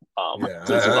Seattle. Yeah,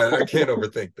 As I well. can't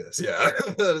overthink this. Yeah,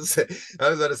 I was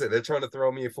about to say they're trying to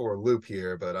throw me for a loop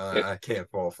here, but if, I can't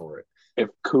fall for it. if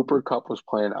Cooper Cup was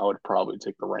playing, I would probably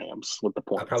take the Rams with the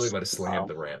I probably points. would have slammed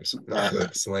the Rams. I Eh, would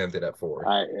have slammed it at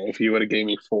 4. if you would have gave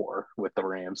me 4 with the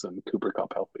Rams and Cooper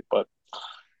Cup healthy, but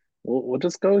we'll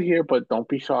just go here. But don't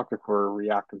be shocked if we're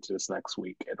reacting to this next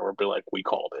week and or be like, we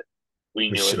called it. We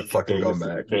We knew should it. have fucking gone Vegas,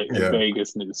 back. Yeah.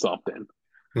 Vegas knew something.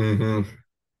 Mm-hmm.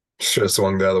 Should have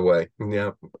swung the other way.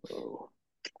 Yeah. Oh.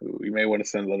 We may want to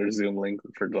send another Zoom link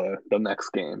for the next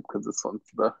game because this one's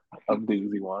a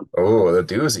doozy one. Oh, the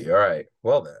doozy. All right.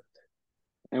 Well then.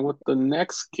 And with the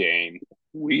next game,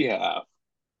 we have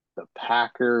the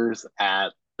Packers at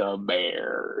the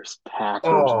Bears.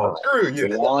 Packers Oh, are screw you.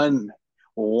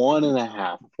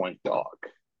 1.5 point dog.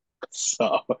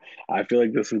 So I feel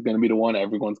like this is going to be the one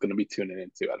everyone's going to be tuning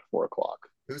into at 4 o'clock.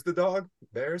 Who's the dog?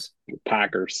 Bears?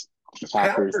 Packers.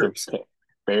 Packers. Packers. The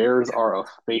Bears are a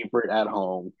favorite at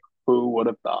home. Who would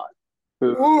have thought?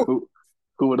 Who Ooh. who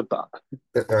who would have thought?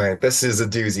 All right. This is a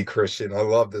doozy, Cristian. I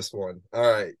love this one. All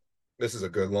right. This is a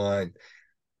good line.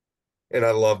 And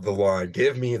I love the line.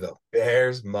 Give me the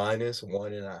Bears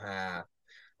 -1.5.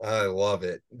 I love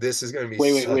it. This is going to be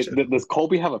Wait. such a. Does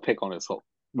Colby have a pick on his hole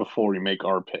before we make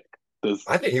our pick? Does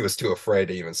I think he was too afraid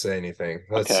to even say anything.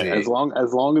 Let's Okay, see. as long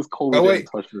as Colby Oh, didn't wait.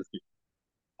 touch this game.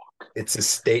 It's a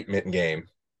statement game.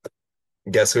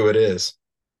 Guess who it is?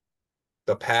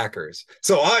 The Packers.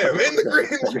 So I am in the green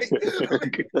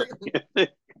light.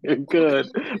 You're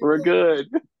good. We're good.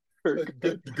 We're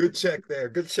good. Good check there.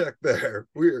 Good check there.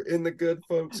 We're in the good,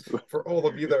 folks. For all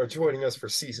of you that are joining us for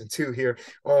season 2 here,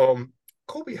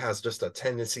 Colby has just a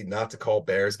tendency not to call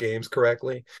Bears games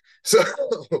correctly, so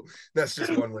that's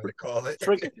just one way to call it.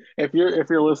 If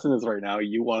you're listening to this right now,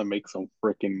 you want to make some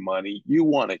freaking money. You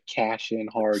want to cash in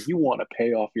hard. You want to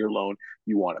pay off your loan.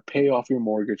 You want to pay off your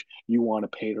mortgage. You want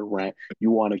to pay the rent.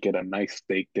 You want to get a nice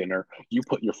steak dinner. You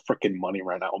put your freaking money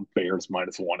right now on Bears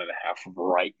 -1.5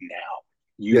 right now.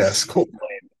 You Yes, cool.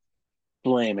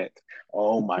 blame it.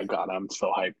 Oh my God, I'm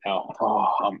so hyped now.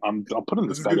 Oh, I'm putting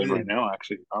this bet in right now.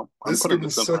 Actually, I'm This is putting gonna be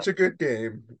this in such right a good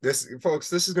game. This, folks,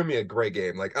 this is gonna be a great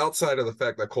game. Like outside of the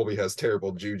fact that Colby has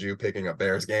terrible juju picking a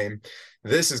Bears game,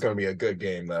 this is gonna be a good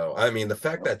game, though. I mean, the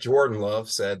fact that Jordan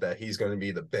Love said that he's gonna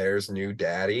be the Bears' new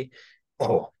daddy.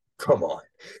 Oh, come on.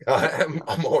 I'm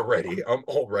already now.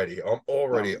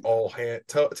 all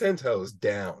 10 toes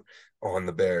down on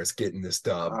the Bears getting this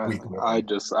dub week I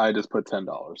 1. just put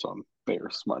 $10 on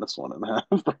Bears -1.5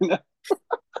 right now.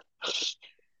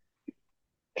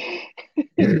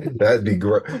 That'd be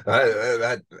great.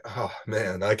 Oh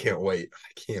man, I can't wait.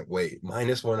 I can't wait.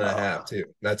 -1.5 too.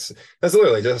 That's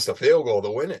literally just a field goal to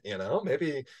win it,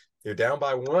 Maybe you're down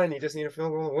by 1, you just need a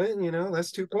field goal to win, that's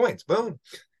 2 points. Boom.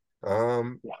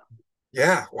 Yeah.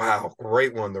 Yeah, wow,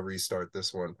 great one to restart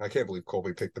this one. I can't believe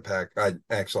Colby picked the Pack. I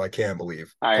can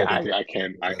believe Colby picked I as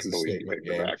can a believe you statement picked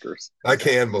the game. Packers. I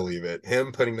can believe it.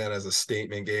 Him putting that as a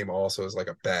statement game also is like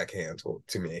a backhand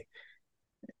to me.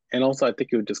 And also, I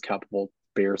think it would just capable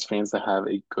Bears fans to have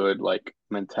a good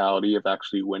mentality of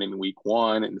actually winning week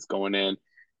 1 and just going in,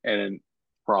 and then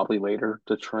probably later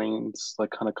the trains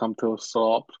kind of come to a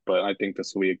stop. But I think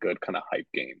this will be a good kind of hype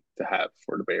game to have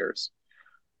for the Bears.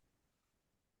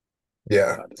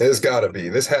 Yeah, it's got to be.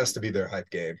 This has to be their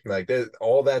hype game. Like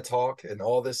all that talk and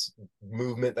all this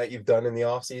movement that you've done in the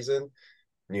offseason,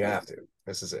 you have to.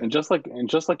 This is it. And just like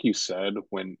you said,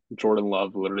 when Jordan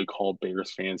Love literally called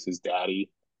Bears fans his daddy,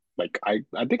 I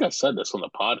think I said this on the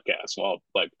podcast. Well,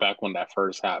 back when that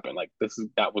first happened,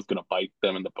 that was gonna bite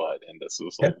them in the butt, and this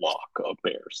was a Yeah. lock of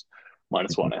Bears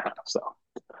 -1.5. So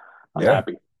I'm Yeah.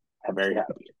 happy. I'm very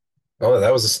happy. Oh,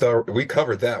 that was a star. We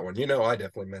covered that one. I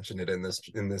definitely mentioned it in this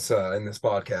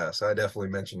podcast. I definitely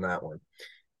mentioned that one.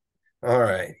 All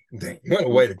right. What a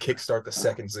way to kickstart the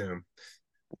second Zoom.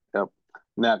 Yep.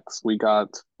 Next, we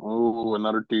got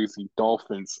another doozy.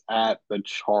 Dolphins at the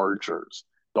Chargers.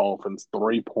 Dolphins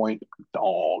 3-point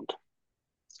dog.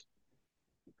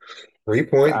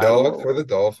 3-point dog Battle for the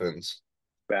Dolphins.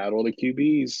 battle the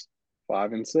QBs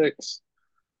 5 and 6.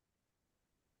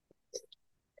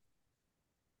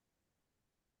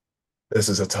 This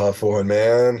is a tough one,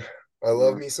 man. I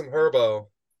love me some Herbo.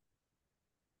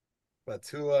 But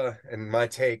Tua and my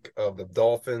take of the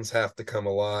Dolphins have to come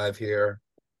alive here.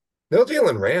 No,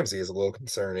 Jalen Ramsey is a little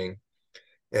concerning.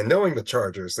 And knowing the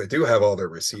Chargers, they do have all their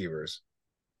receivers.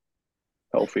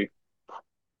 Healthy.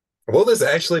 Will this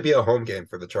actually be a home game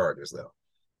for the Chargers, though?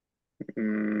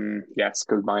 Yes,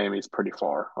 because Miami's pretty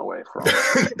far away from.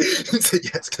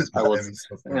 Yes, because Miami's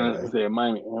so far away.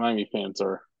 Miami fans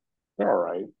they're all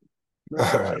right. They're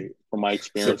all right. From my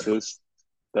experiences,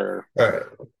 they're all right.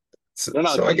 They're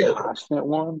not so I get passionate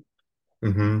one.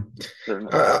 Mm-hmm. They're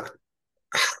not.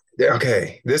 Yeah,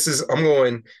 okay. This is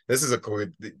a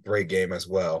great game as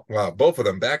well. Wow, both of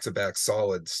them back-to-back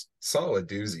solid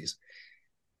doozies.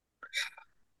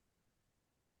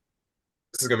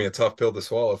 This is gonna be a tough pill to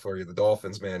swallow for you, the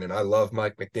Dolphins, man. And I love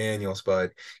Mike McDaniels,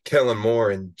 but Kellen Moore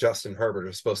and Justin Herbert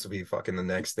are supposed to be fucking the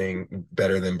next thing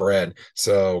better than bread.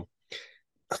 So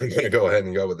I'm gonna go ahead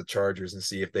and go with the Chargers and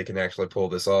see if they can actually pull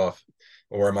this off.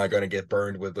 Or am I going to get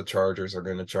burned with the Chargers are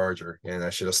going to Charger? And I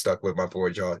should have stuck with my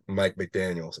boy Mike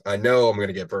McDaniels. I know I'm going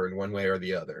to get burned one way or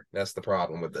the other. That's the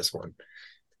problem with this one.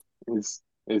 Is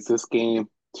this game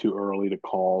too early to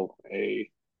call a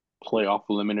playoff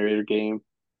eliminator game?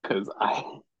 Because I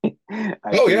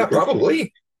Oh, yeah, think this game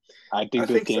probably. I I think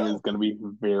this think game is so. going to be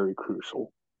very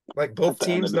crucial Like at both the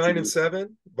end of teams the 9 and season.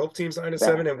 7, both teams 9 and That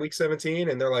 7 in week 17,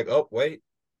 and they're like, oh wait,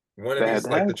 one of that these,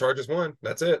 like the that Chargers won.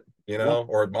 That's it, yeah.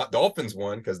 or Dolphins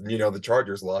won because the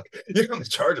Chargers luck. The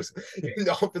Chargers,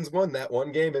 Dolphins won that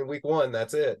one game in week 1.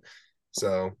 That's it.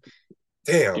 So,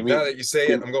 damn. Give Now me that you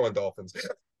say it, give. I'm going Dolphins.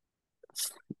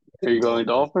 Are you going Dolphins.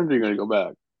 Dolphins? Or are you going to go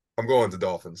back? I'm going to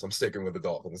Dolphins. I'm sticking with the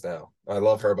Dolphins now. I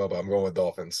love Herbo, but I'm going with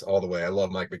Dolphins all the way. I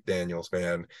love Mike McDaniels,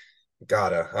 man.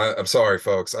 I'm sorry,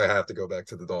 folks. I have to go back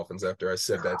to the Dolphins after I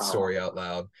said that Oh, story out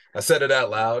loud. I said it out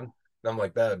loud, and I'm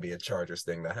like, that would be a Chargers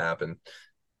thing to happen.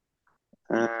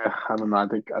 I don't know. I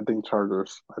think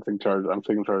Chargers. I think Chargers. I'm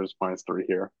taking Chargers -3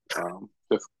 here.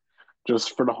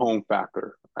 Just for the home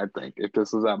factor. I think if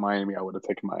this was at Miami, I would have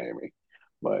taken Miami,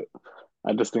 but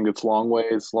I just think it's long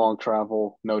ways, long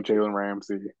travel. No Jalen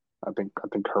Ramsey. I think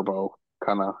Herbo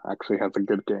kind of actually has a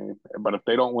good game. But if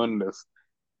they don't win this,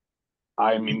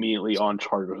 I am immediately on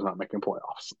Chargers not making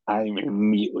playoffs. I am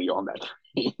immediately on that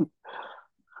team.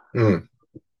 Mm,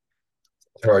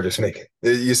 Chargers make it.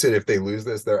 You said if they lose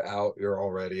this, they're out. You're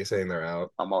already saying they're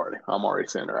out. I'm already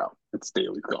saying they're out. It's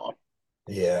Daly's gone.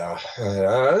 Yeah.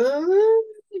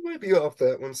 You might be off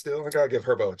that one still. I gotta give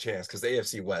Herbo a chance because the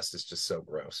AFC West is just so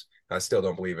gross. I still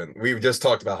don't believe in. We just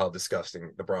talked about how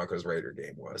disgusting the Broncos Raider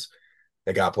game was.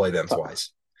 They got to play them Talk,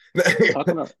 twice.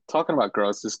 talking about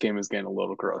gross. This game is getting a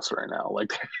little gross right now.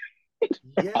 Like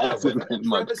Yeah, hasn't without been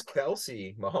much. Travis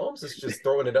Kelce, Mahomes is just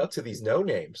throwing it up to these no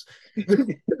names.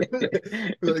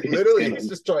 Like It's literally, he's getting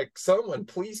just like, someone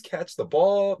please catch the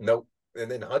ball. Nope. And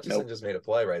then Hutchinson nope. just made a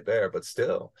play right there, but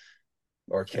still,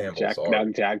 or Campbell, Jack sorry,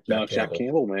 no Jack Jack Campbell.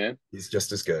 Campbell, man. He's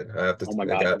just as good. I have to. Oh my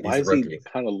I god, got. why He's a does he rookie.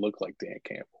 kind of look like Dan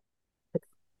Campbell?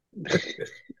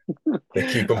 They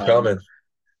keep him um, coming.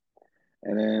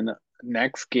 and then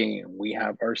next game we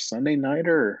have our Sunday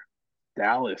nighter,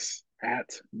 Dallas at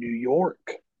New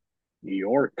York. New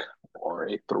York or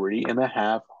a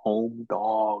 3.5 home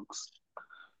dogs.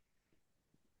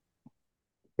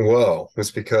 Well,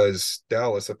 it's because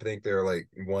Dallas. I think they're like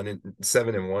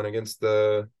 7-1 against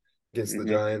the Mm-hmm.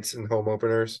 Giants in home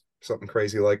openers, something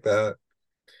crazy like that.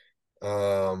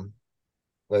 Um,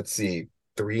 let's see,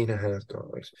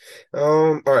 $3.5.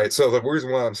 All right. So the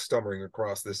reason why I'm stumbling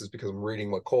across this is because I'm reading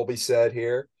what Colby said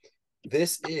here.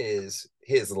 This is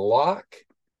his lock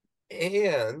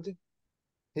and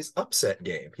his upset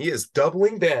game. He is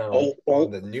doubling down Oh, on oh,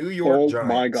 the New York oh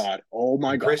my Giants. God. Oh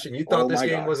my And God. Christian, you thought Oh this my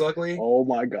game God. was ugly? Oh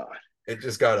my God. It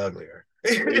just got uglier.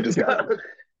 It just got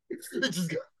It just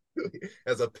got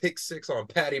as a pick six on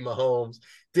Patty Mahomes.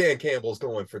 Dan Campbell's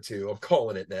going for 2. I'm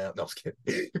calling it now. No, I was kidding.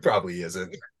 He probably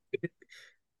isn't.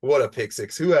 What a pick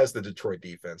six. Who has the Detroit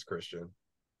defense, Christian?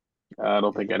 I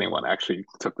don't think anyone actually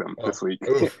took them Oh, this week.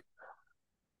 oof.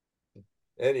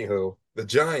 Anywho, the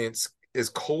Giants is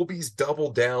Colby's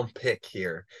double down pick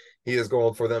here. He is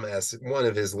going for them as one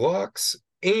of his locks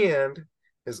and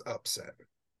his upset.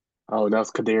 Oh, that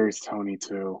was Kadarius Toney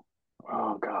too.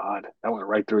 Oh God. That went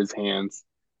right through his hands.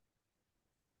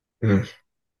 Hmm.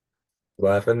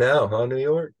 Laughing now, huh, New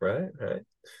York? Right, right.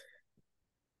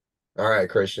 All right,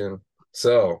 Christian.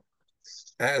 So,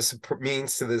 as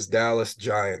means to this Dallas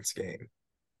Giants game,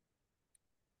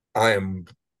 I am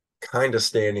kind of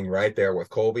standing right there with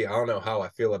Colby. I don't know how I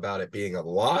feel about it being a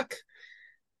lock,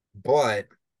 but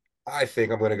I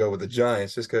think I'm going to go with the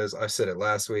Giants just because I said it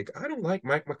last week. I don't like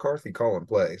Mike McCarthy calling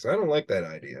plays. I don't like that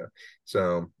idea.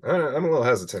 So I'm a little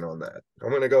hesitant on that. I'm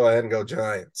going to go ahead and go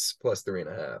Giants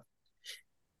 +3.5.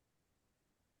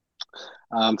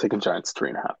 I'm taking Giants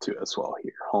 3.5 too as well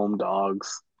here. Home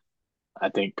dogs. I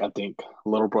think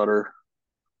little brother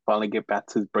finally get back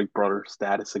to his big brother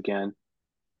status again.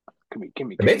 Give me, give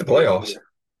me, They give made me the Daly playoffs. here.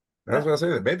 I was Yeah. going to say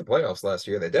they made the playoffs last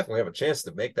year. They definitely have a chance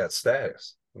to make that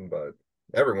status, but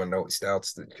everyone knows he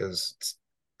doubts it because it's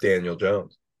Daniel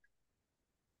Jones.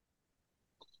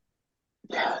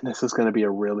 Yeah, this is going to be a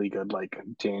really good, like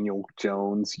Daniel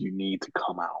Jones. You need to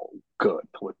come out good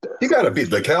with You this got to because beat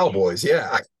the Cowboys.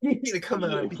 Yeah. You need to come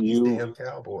out and if beat these you damn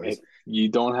Cowboys. if you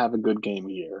don't have a good game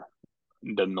here,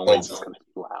 the noise is Oh, going to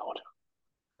be loud.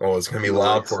 oh, it's going to be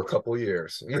loud Noise. for a couple of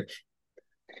years.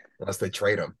 Unless they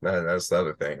trade him. That's the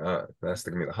other thing. That's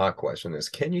going to be the hot question is,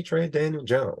 can you trade Daniel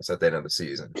Jones at the end of the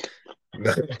season?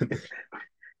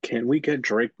 Can we get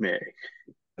Drake May?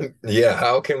 Yeah,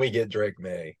 how can we get Drake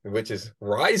May, which is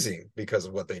rising because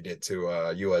of what they did to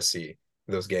USC?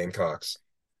 those Gamecocks.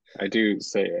 I do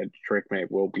say Drake May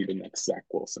will be the next Zach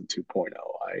Wilson 2.0.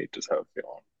 I just have a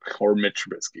feeling, or Mitch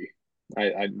Trubisky.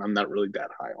 I'm not really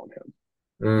that high on him.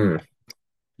 Mm,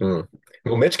 mm.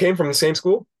 Well, Mitch came from the same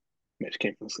school. Mitch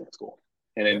came from the same school,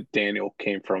 and then Daniel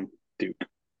came from Duke.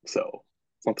 So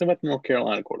something about the North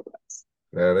Carolina quarterbacks.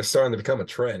 Yeah, they're starting to become a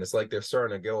trend. It's like they're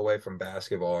starting to go away from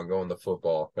basketball and go into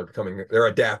football. They're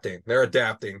adapting. They're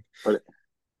adapting.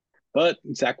 But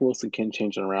Zach Wilson can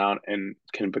change it around and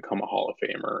can become a Hall of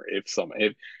Famer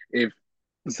if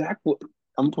Zach.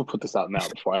 I'm gonna put this out now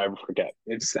before I ever forget.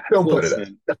 If Zach Don't put it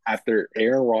Wilson, after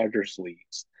Aaron Rodgers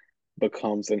leaves,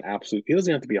 becomes an absolute, he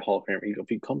doesn't have to be a Hall of Famer. If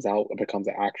he comes out and becomes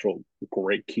an actual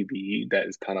great QB that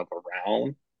is kind of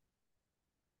around,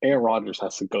 Aaron Rodgers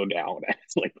has to go down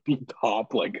as like the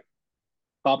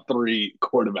top three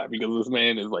quarterback because this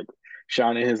man is like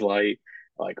shining his light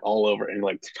like all over and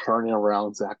like turning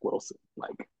around Zach Wilson.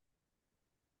 Like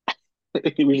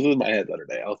he was in my head the other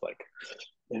day. I was like,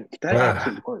 if that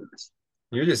actually works.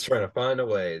 You're just trying to find a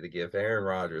way to give Aaron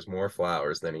Rodgers more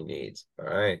flowers than he needs. All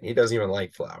right. He doesn't even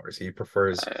like flowers. He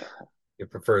prefers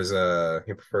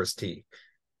tea.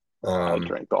 I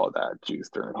drank all that juice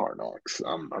during Hard Knocks.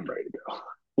 I'm ready to go.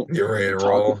 You're ready to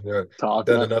roll.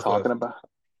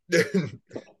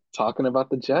 Talking about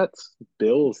the Jets.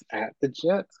 Bills at the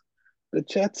Jets. The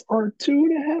Jets are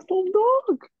 2.5 home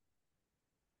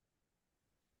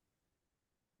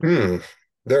dog.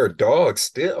 They're a dog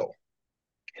still.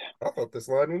 I thought this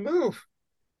line would move.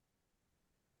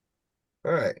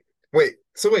 All right. Wait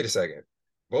a second.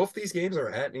 Both these games are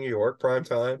at New York prime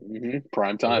time. Mm-hmm.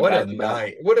 Prime time. What a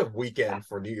night. What a weekend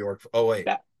for New York. Oh, wait.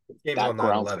 This game's on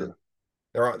 9/11.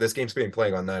 This game's being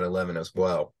played on 9/11 as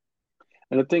well.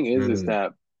 And the thing is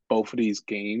that both of these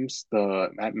games,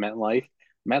 at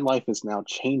MetLife is now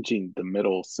changing the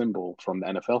middle symbol from the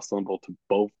NFL symbol to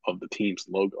both of the team's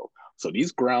logo. So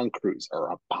these ground crews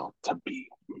are about to be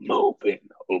moving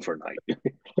overnight.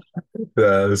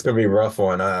 It's gonna be a rough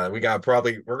one. We're gonna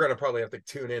probably have to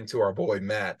tune into our boy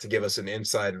Matt to give us an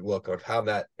inside look of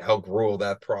how gruel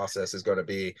that process is going to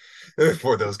be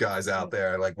for those guys out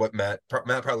there. Like what Matt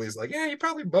probably is like, yeah, you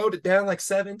probably mowed it down like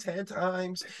 7-10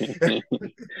 times.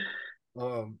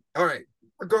 All right.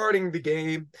 Regarding the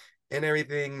game and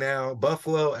everything now,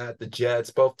 Buffalo at the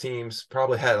Jets, both teams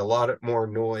probably had a lot more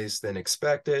noise than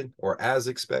expected, or as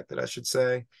expected, I should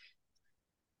say.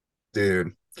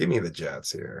 Dude, give me the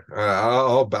Jets here.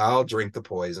 I'll drink the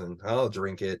poison. I'll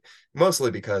drink it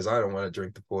mostly because I don't want to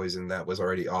drink the poison that was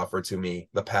already offered to me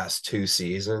the past 2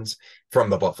 seasons from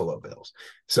the Buffalo Bills.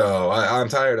 So I'm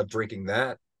tired of drinking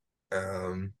that.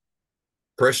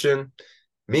 Cristian,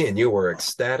 me and you were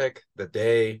ecstatic the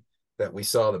day that we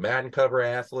saw the Madden cover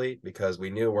athlete because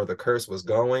we knew where the curse was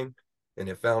going, and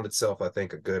it found itself, I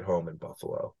think, a good home in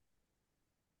Buffalo.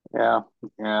 Yeah.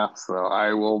 So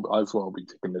I will as well be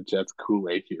taking the Jets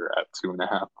Kool-Aid here at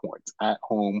 2.5 points at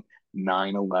home.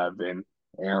 9/11.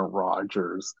 Aaron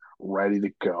Rodgers ready to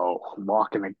go.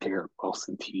 Locking a Garrett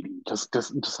Wilson TD.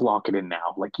 Just lock it in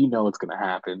now. Like it's gonna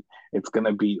happen. It's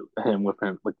gonna be him with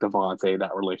him like Devontae,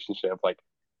 that relationship. Like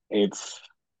it's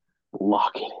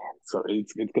lock it in. So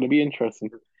it's gonna be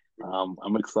interesting.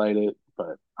 I'm excited,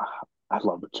 but I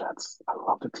love the Jets. I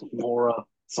love the team aura.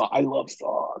 So I love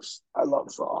Sauce.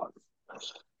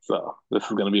 So this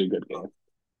is going to be a good game.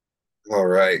 All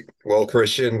right. Well,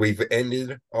 Cristian, we've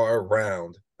ended our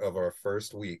round of our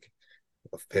first week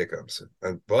of Pickems,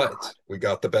 but we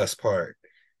got the best part.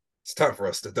 It's time for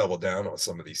us to double down on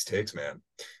some of these takes, man.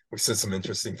 We said some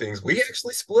interesting things. We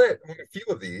actually split on a few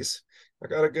of these. I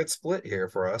got a good split here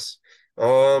for us.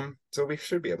 So we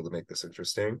should be able to make this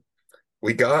interesting.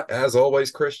 We got, as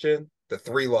always, Cristian, the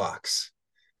 3 locks.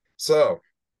 So,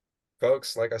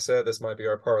 folks, like I said, this might be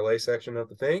our parlay section of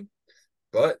the thing,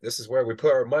 but this is where we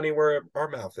put our money where our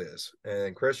mouth is.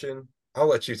 And Cristian, I'll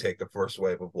let you take the first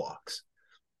wave of locks.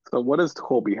 So what does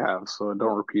Colby have? So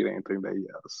don't repeat anything that he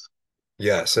has.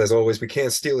 Yes, as always, we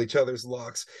can't steal each other's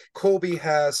locks. Colby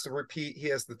has to repeat. He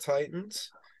has the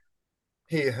Titans.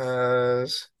 He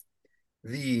has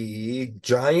the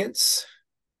Giants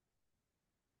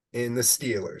and the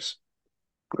Steelers.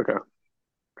 Okay.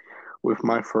 With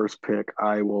my first pick,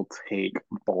 I will take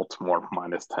Baltimore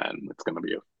 -10. It's gonna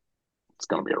be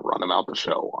a run them out the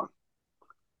show one.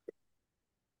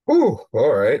 Ooh,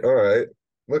 all right.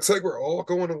 Looks like we're all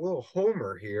going a little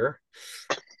homer here.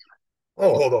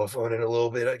 I'll hold off on it a little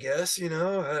bit, I guess.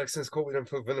 Since Colby didn't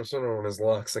put Minnesota on his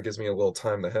locks, that gives me a little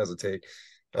time to hesitate.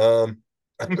 I'm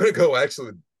gonna go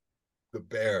actually the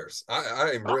Bears.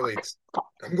 I'm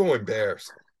going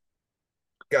Bears.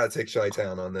 Gotta take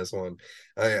Chi-Town on this one.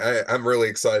 I'm really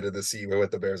excited to see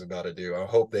what the Bears are about to do. I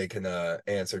hope they can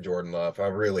answer Jordan Love. I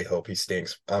really hope he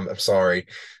stinks. I'm sorry.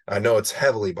 I know it's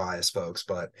heavily biased, folks,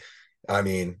 but I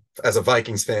mean, as a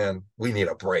Vikings fan, we need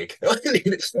a break.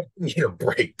 We need a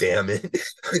break, damn it.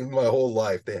 My whole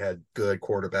life they had good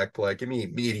quarterback play. Give me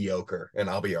mediocre and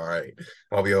I'll be all right.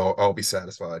 I'll be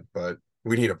satisfied, but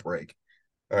we need a break.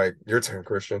 All right, your turn,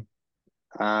 Cristian.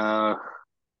 Uh,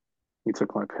 you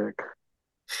took my pick.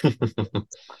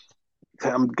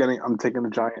 I'm taking the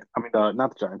Giant. I mean,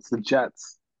 not the Giants, the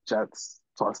Jets. Jets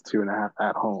plus 2.5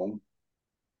 at home.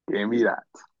 Give me that.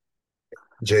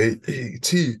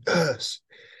 JETS.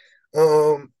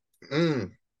 Um,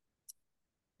 mm,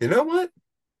 you know what?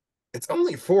 It's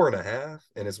only 4.5,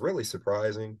 and it's really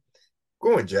surprising.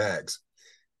 Going Jags.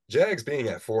 Jags being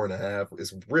at 4.5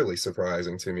 is really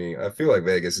surprising to me. I feel like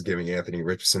Vegas is giving Anthony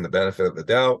Richardson the benefit of the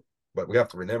doubt, but we have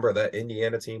to remember that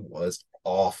Indiana team was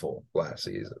awful last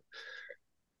season.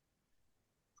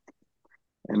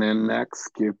 And then next,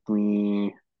 give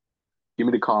me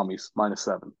the Commies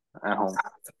 -7 at home.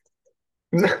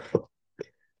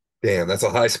 Damn, that's a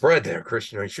high spread there,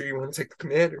 Cristian. Are you sure you want to take the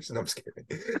Commanders? And I'm scared.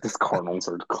 This Cardinals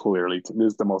are clearly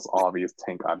this is the most obvious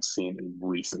tank I've seen in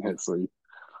recent history.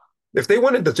 If they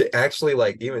wanted to actually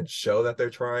like even show that they're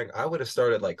trying, I would have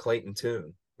started like Clayton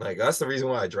Tune. Like that's the reason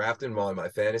why I drafted him on my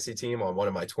fantasy team on one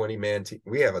of my 20-man team.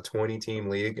 We have a 20-team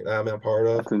league that I'm a part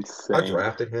of. That's insane. I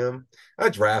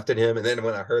drafted him, and then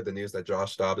when I heard the news that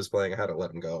Josh Dobbs is playing, I had to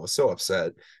let him go. I was so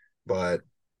upset, but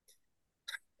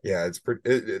yeah, it's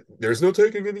pretty. There's no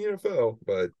taking in the NFL,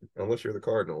 but unless you're the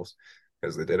Cardinals,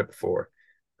 because they did it before.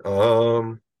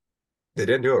 They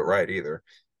didn't do it right either,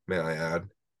 may I add.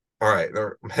 All right,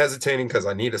 I'm hesitating because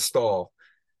I need a stall.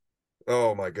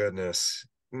 Oh my goodness,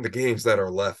 the games that are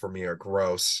left for me are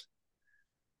gross.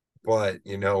 But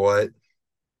you know what?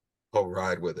 I'll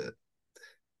ride with it.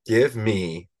 Give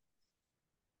me.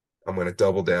 I'm going to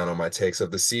double down on my takes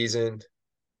of the season.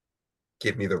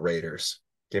 Give me the Raiders.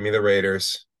 Give me the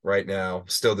Raiders right now.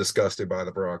 Still disgusted by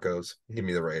the Broncos. Give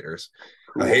me the Raiders.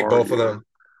 I Who hate are both of you? them.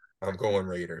 I'm going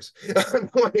Raiders.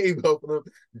 I hate both of them.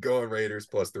 Going Raiders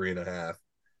plus 3.5.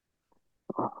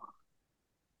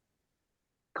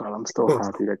 God, I'm still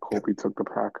happy that Colby took the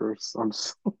Packers.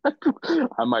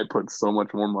 I might put so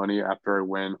much more money after I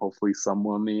win. Hopefully, some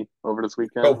money over this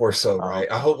Oh, weekend. we're so Um,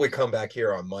 right. I hope we come back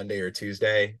here on Monday or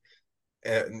Tuesday,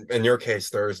 and in your case,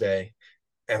 Thursday,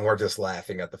 and we're just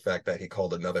laughing at the fact that he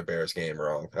called another Bears game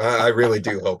wrong. I really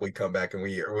do hope we come back and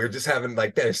we're just having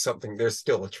like there's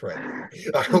still a trend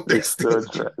here. I hope there's there's still still a a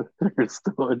trend. dread. There's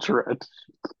still a dread.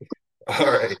 All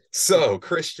right. So,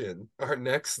 Cristian, our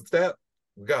next step,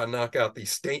 we got to knock out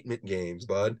these statement games,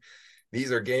 bud.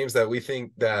 These are games that we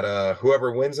think that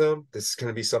whoever wins them, this is going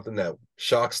to be something that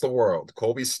shocks the world.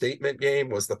 Colby's statement game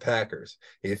was the Packers.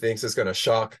 He thinks it's going to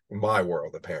shock my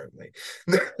world, apparently.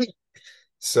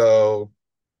 So,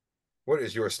 what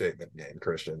is your statement game,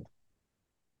 Cristian?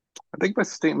 I think my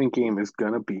statement game is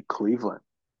gonna be Cleveland.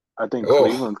 I think Oh,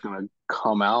 Cleveland's gonna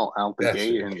come out the that's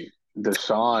gate, and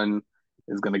Deshaun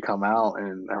is gonna come out,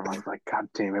 and everyone's like, "God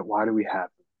damn it, why do we have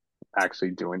him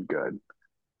actually doing good?"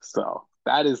 So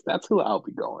that's who I'll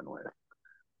be going with.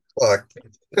 fuck.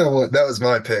 You know what? That was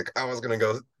my pick. I was going to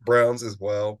go Browns as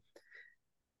well.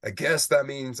 I guess that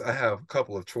means I have a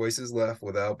couple of choices left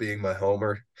without being my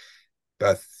homer.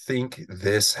 But I think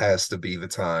this has to be the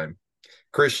time.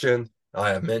 Cristian, I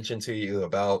have mentioned to you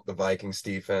about the Vikings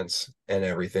defense and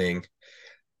everything.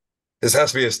 This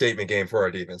has to be a statement game for our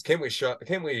defense. Can we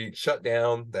shut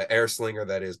down the air slinger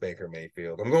that is Baker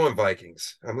Mayfield? I'm going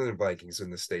Vikings. I'm going Vikings in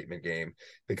the statement game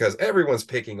because everyone's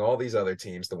picking all these other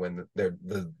teams to win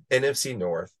the NFC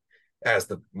North as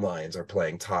the Lions are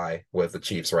playing tie with the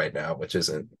Chiefs right now, which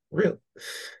isn't really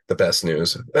the best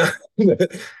news.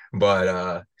 But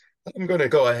I'm going to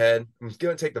go ahead. I'm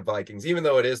going to take the Vikings, even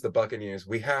though it is the Buccaneers.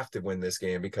 We have to win this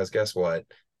game because guess what?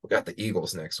 We got the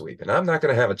Eagles next week, and I'm not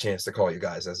going to have a chance to call you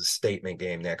guys as a statement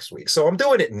game next week. So I'm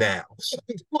doing it now.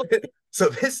 So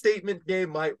this statement game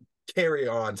might carry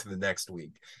on to the next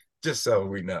week, just so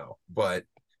we know. But it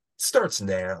starts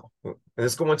now, and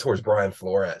it's going towards Brian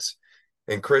Flores.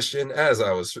 And Cristian, as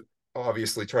I was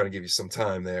obviously trying to give you some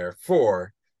time there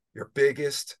for your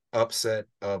biggest upset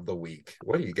of the week.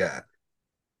 What do you got?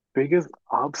 Biggest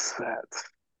upset.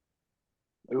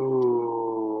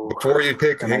 Ooh, Before you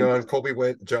pick, and hang I on, Colby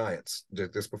went Giants.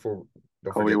 Just before,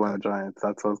 don't Kobe forget won the that. Giants.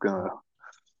 That's what I was gonna.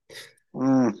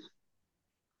 Mm.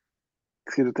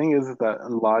 See, the thing is that a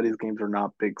lot of these games are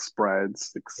not big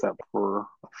spreads, except for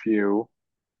a few.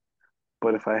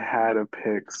 But if I had to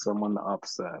pick someone to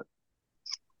upset,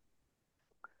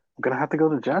 gonna have to go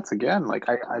to the Jets again. Like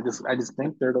I just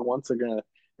think they're the ones that are gonna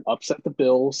upset the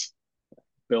Bills.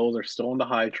 Bills are still on the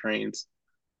high trains.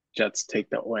 Jets take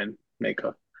that win. Make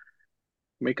a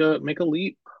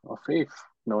leap of faith,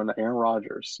 knowing that Aaron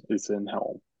Rodgers is in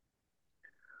helm.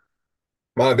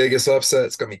 My biggest upset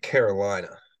is going to be Carolina.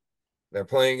 They're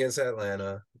playing against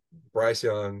Atlanta. Bryce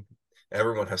Young.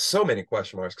 Everyone has so many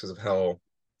question marks because of how,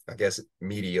 I guess,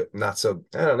 media, not so,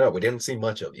 I don't know. We didn't see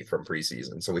much of you from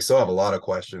preseason. So we still have a lot of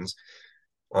questions.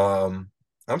 I'm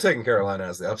taking Carolina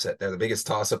as the upset. They're the biggest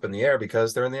toss up in the air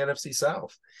because they're in the NFC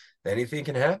South. Anything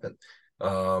can happen.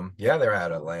 Yeah, they're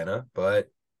at Atlanta, but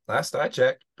last I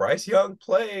checked, Bryce Young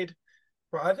played.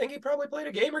 I think he probably played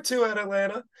a game or two at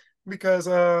Atlanta because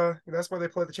that's where they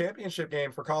play the championship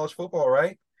game for college football,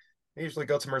 right? They usually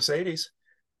go to Mercedes.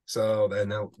 So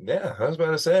then, yeah, I was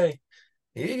about to say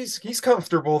he's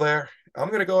comfortable there. I'm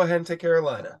gonna go ahead and take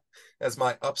Carolina as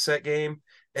my upset game.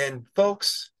 And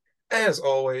folks, as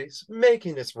always,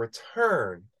 making its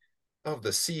return of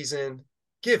the season,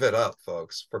 give it up,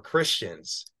 folks, for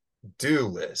Cristian's do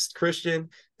list. Cristian,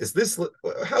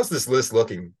 how's this list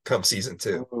looking come season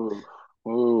two? Ooh,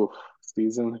 ooh,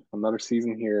 another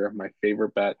season here. My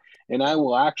favorite bet, and I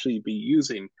will actually be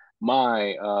using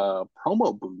my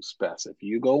promo boost best. If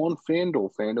you go on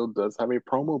FanDuel, FanDuel does have a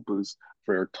promo boost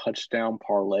for a touchdown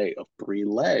parlay of 3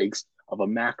 legs of a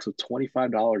max of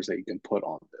 $25 that you can put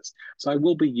on this. So I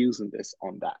will be using this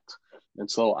on that. And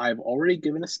so I've already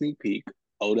given a sneak peek.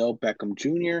 Odell Beckham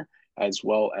Jr. as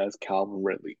well as Calvin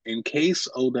Ridley. In case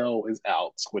Odell is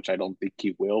out, which I don't think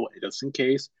he will, just in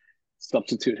case,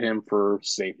 substitute him for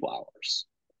Zay Flowers.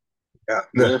 Yeah,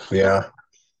 With, yeah.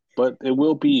 but it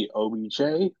will be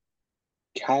OBJ,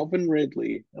 Calvin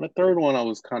Ridley, and a third one I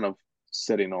was kind of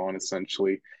sitting on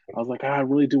essentially. I was like, I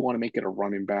really do want to make it a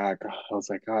running back. I was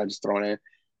like, just throw it in.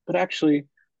 But actually,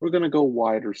 we're gonna go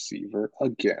wide receiver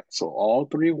again. So all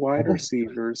 3 wide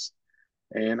receivers.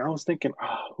 And I was thinking,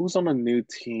 who's on a new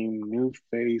team, new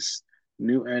face,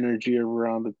 new energy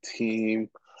around the team?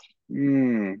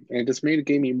 And it just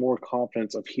gave me more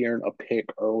confidence of hearing a pick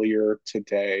earlier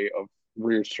today of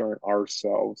reassuring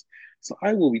ourselves. So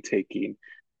I will be taking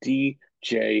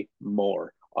DJ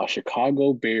Moore, a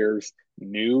Chicago Bears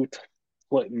new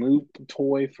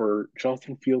toy for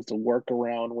Justin Fields to work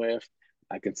around with.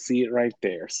 I can see it right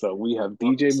there. So we have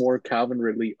DJ Moore, Calvin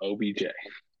Ridley, OBJ.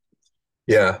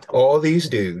 Yeah, all these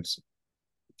dudes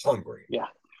hungry. Yeah,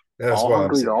 That's all why I'm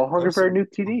hungry. They're saying all hungry for a new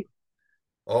TD.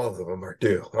 all of them are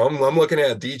due. I'm looking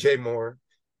at DJ Moore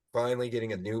finally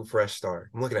getting a new fresh start.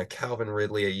 I'm looking at Calvin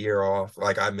Ridley a year off.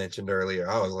 Like I mentioned earlier,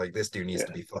 I was like, this dude needs to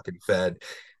Yeah. be fucking fed.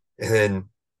 And then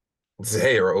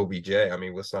Zay or OBJ. I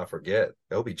mean, let's not forget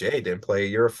OBJ didn't play a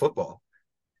year of football.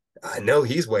 I know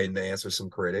he's waiting to answer some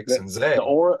critics. The And Zay, the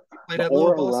aura he played the at little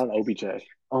aura Boston. around OBJ.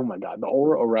 Oh my God, the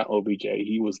aura around OBJ.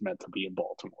 He was meant to be in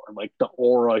Baltimore. Like the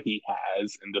aura he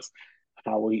has and just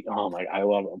how he. Oh my, I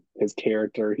love him. His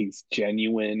character. He's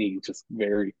genuine. He's just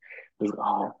very.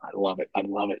 I love it. I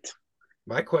love it.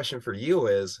 My question for you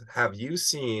is, have you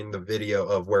seen the video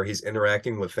of where he's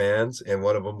interacting with fans and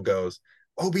one of them goes,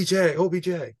 OBJ, OBJ,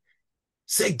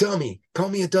 say dummy, call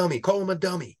me a dummy, call him a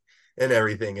dummy and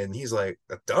everything. And he's like,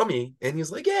 a dummy? And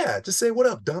he's like, yeah, just say, what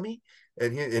up, dummy?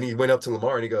 And he went up to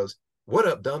Lamar and he goes, what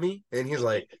up, dummy? And he's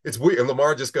like, it's weird. And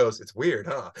Lamar just goes, it's weird,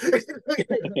 huh?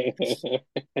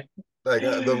 Like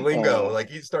the lingo, uh, like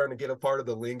he's starting to get a part of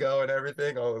the lingo and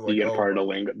everything. I was you like, get a oh part my, of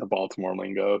the lingo, the Baltimore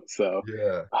lingo. So,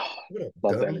 yeah. What up,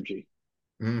 love the dummy?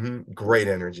 energy. Great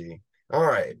energy. All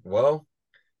right. Well,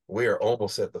 we are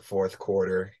almost at the fourth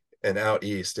quarter, and out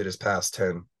east it is past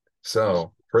 10.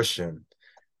 So, Christian,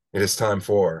 it is time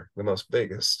for the most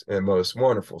biggest and most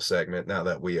wonderful segment now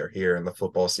that we are here in the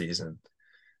football season.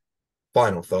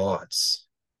 Final thoughts.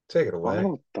 Take it away.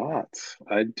 Final thoughts.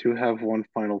 I do have one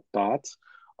final thought.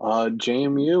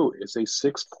 JMU is a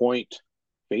 6 point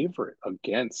favorite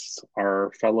against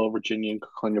our fellow Virginia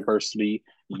University,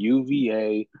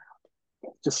 UVA.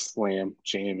 Just slam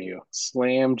JMU.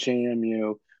 Slam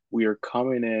JMU. We are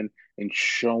coming in and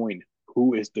showing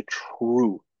who is the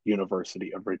true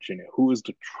University of Virginia, who is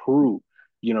the true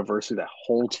university that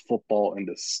holds football in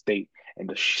the state, in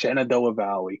the Shenandoah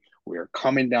Valley. We are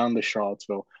coming down to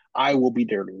Charlottesville. I will be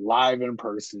there live in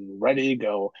person, ready to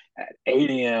go at 8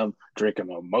 a.m., drinking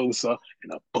a mimosa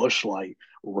and a Busch Light,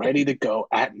 ready to go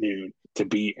at noon to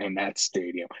be in that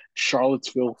stadium.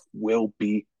 Charlottesville will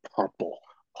be purple.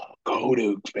 Go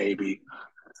Dukes, baby.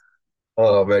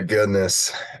 Oh my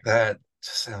goodness. That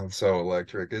sounds so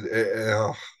electric.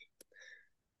 Oh,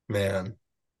 man.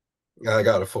 I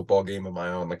got a football game of my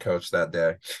own to coach that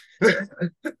day.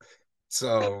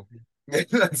 So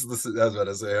that's what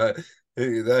I say.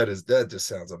 Hey, that just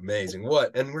sounds amazing.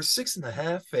 What? And we're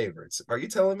 6.5 favorites. Are you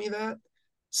telling me that?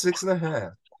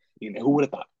 6.5. Who would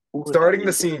have thought? Starting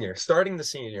the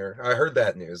senior. I heard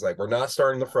that news. Like we're not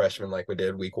starting the freshman like we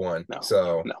did week 1. No,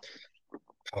 So, no.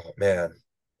 oh man,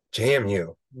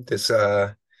 JMU. It's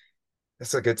a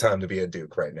good time to be a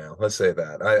Duke right now. Let's say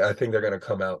that. I think they're going to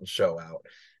come out and show out.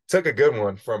 Took a good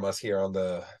one from us here on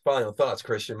the final thoughts,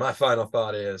 Cristian. My final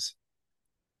thought is,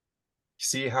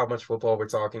 see how much football we're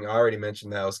talking. I already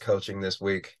mentioned that I was coaching this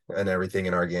week and everything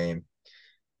in our game.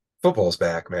 Football's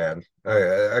back, man.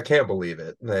 I can't believe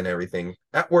it and everything.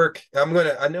 At work, I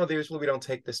know usually we don't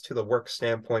take this to the work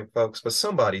standpoint, folks, but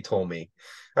somebody told me,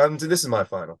 this is my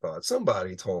final thought.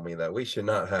 Somebody told me that we should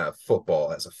not have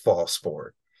football as a fall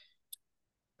sport.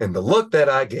 And the look that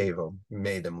I gave them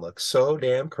made them look so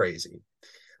damn crazy.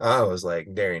 I was like,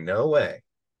 there ain't no way.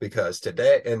 Because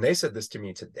today, and they said this to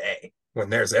me today,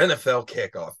 when there's NFL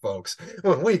kickoff, folks,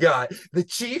 when we got the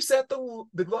Chiefs the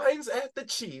Lions at the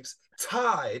Chiefs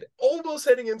tied, almost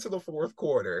heading into the fourth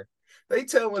quarter, no,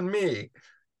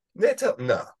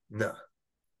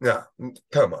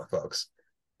 come on, folks.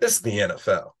 This is the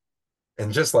NFL.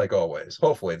 And just like always,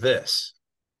 hopefully this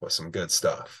was some good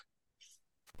stuff.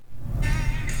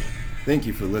 Thank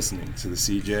you for listening to the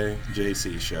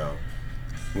CJJC Show.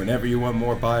 Whenever you want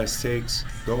more biased takes,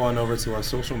 go on over to our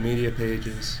social media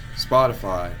pages,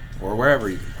 Spotify, or wherever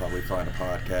you can probably find a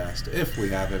podcast, if we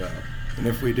have it up. And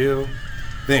if we do,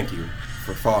 thank you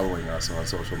for following us on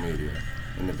social media.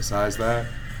 And besides that,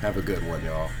 have a good one,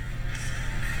 y'all.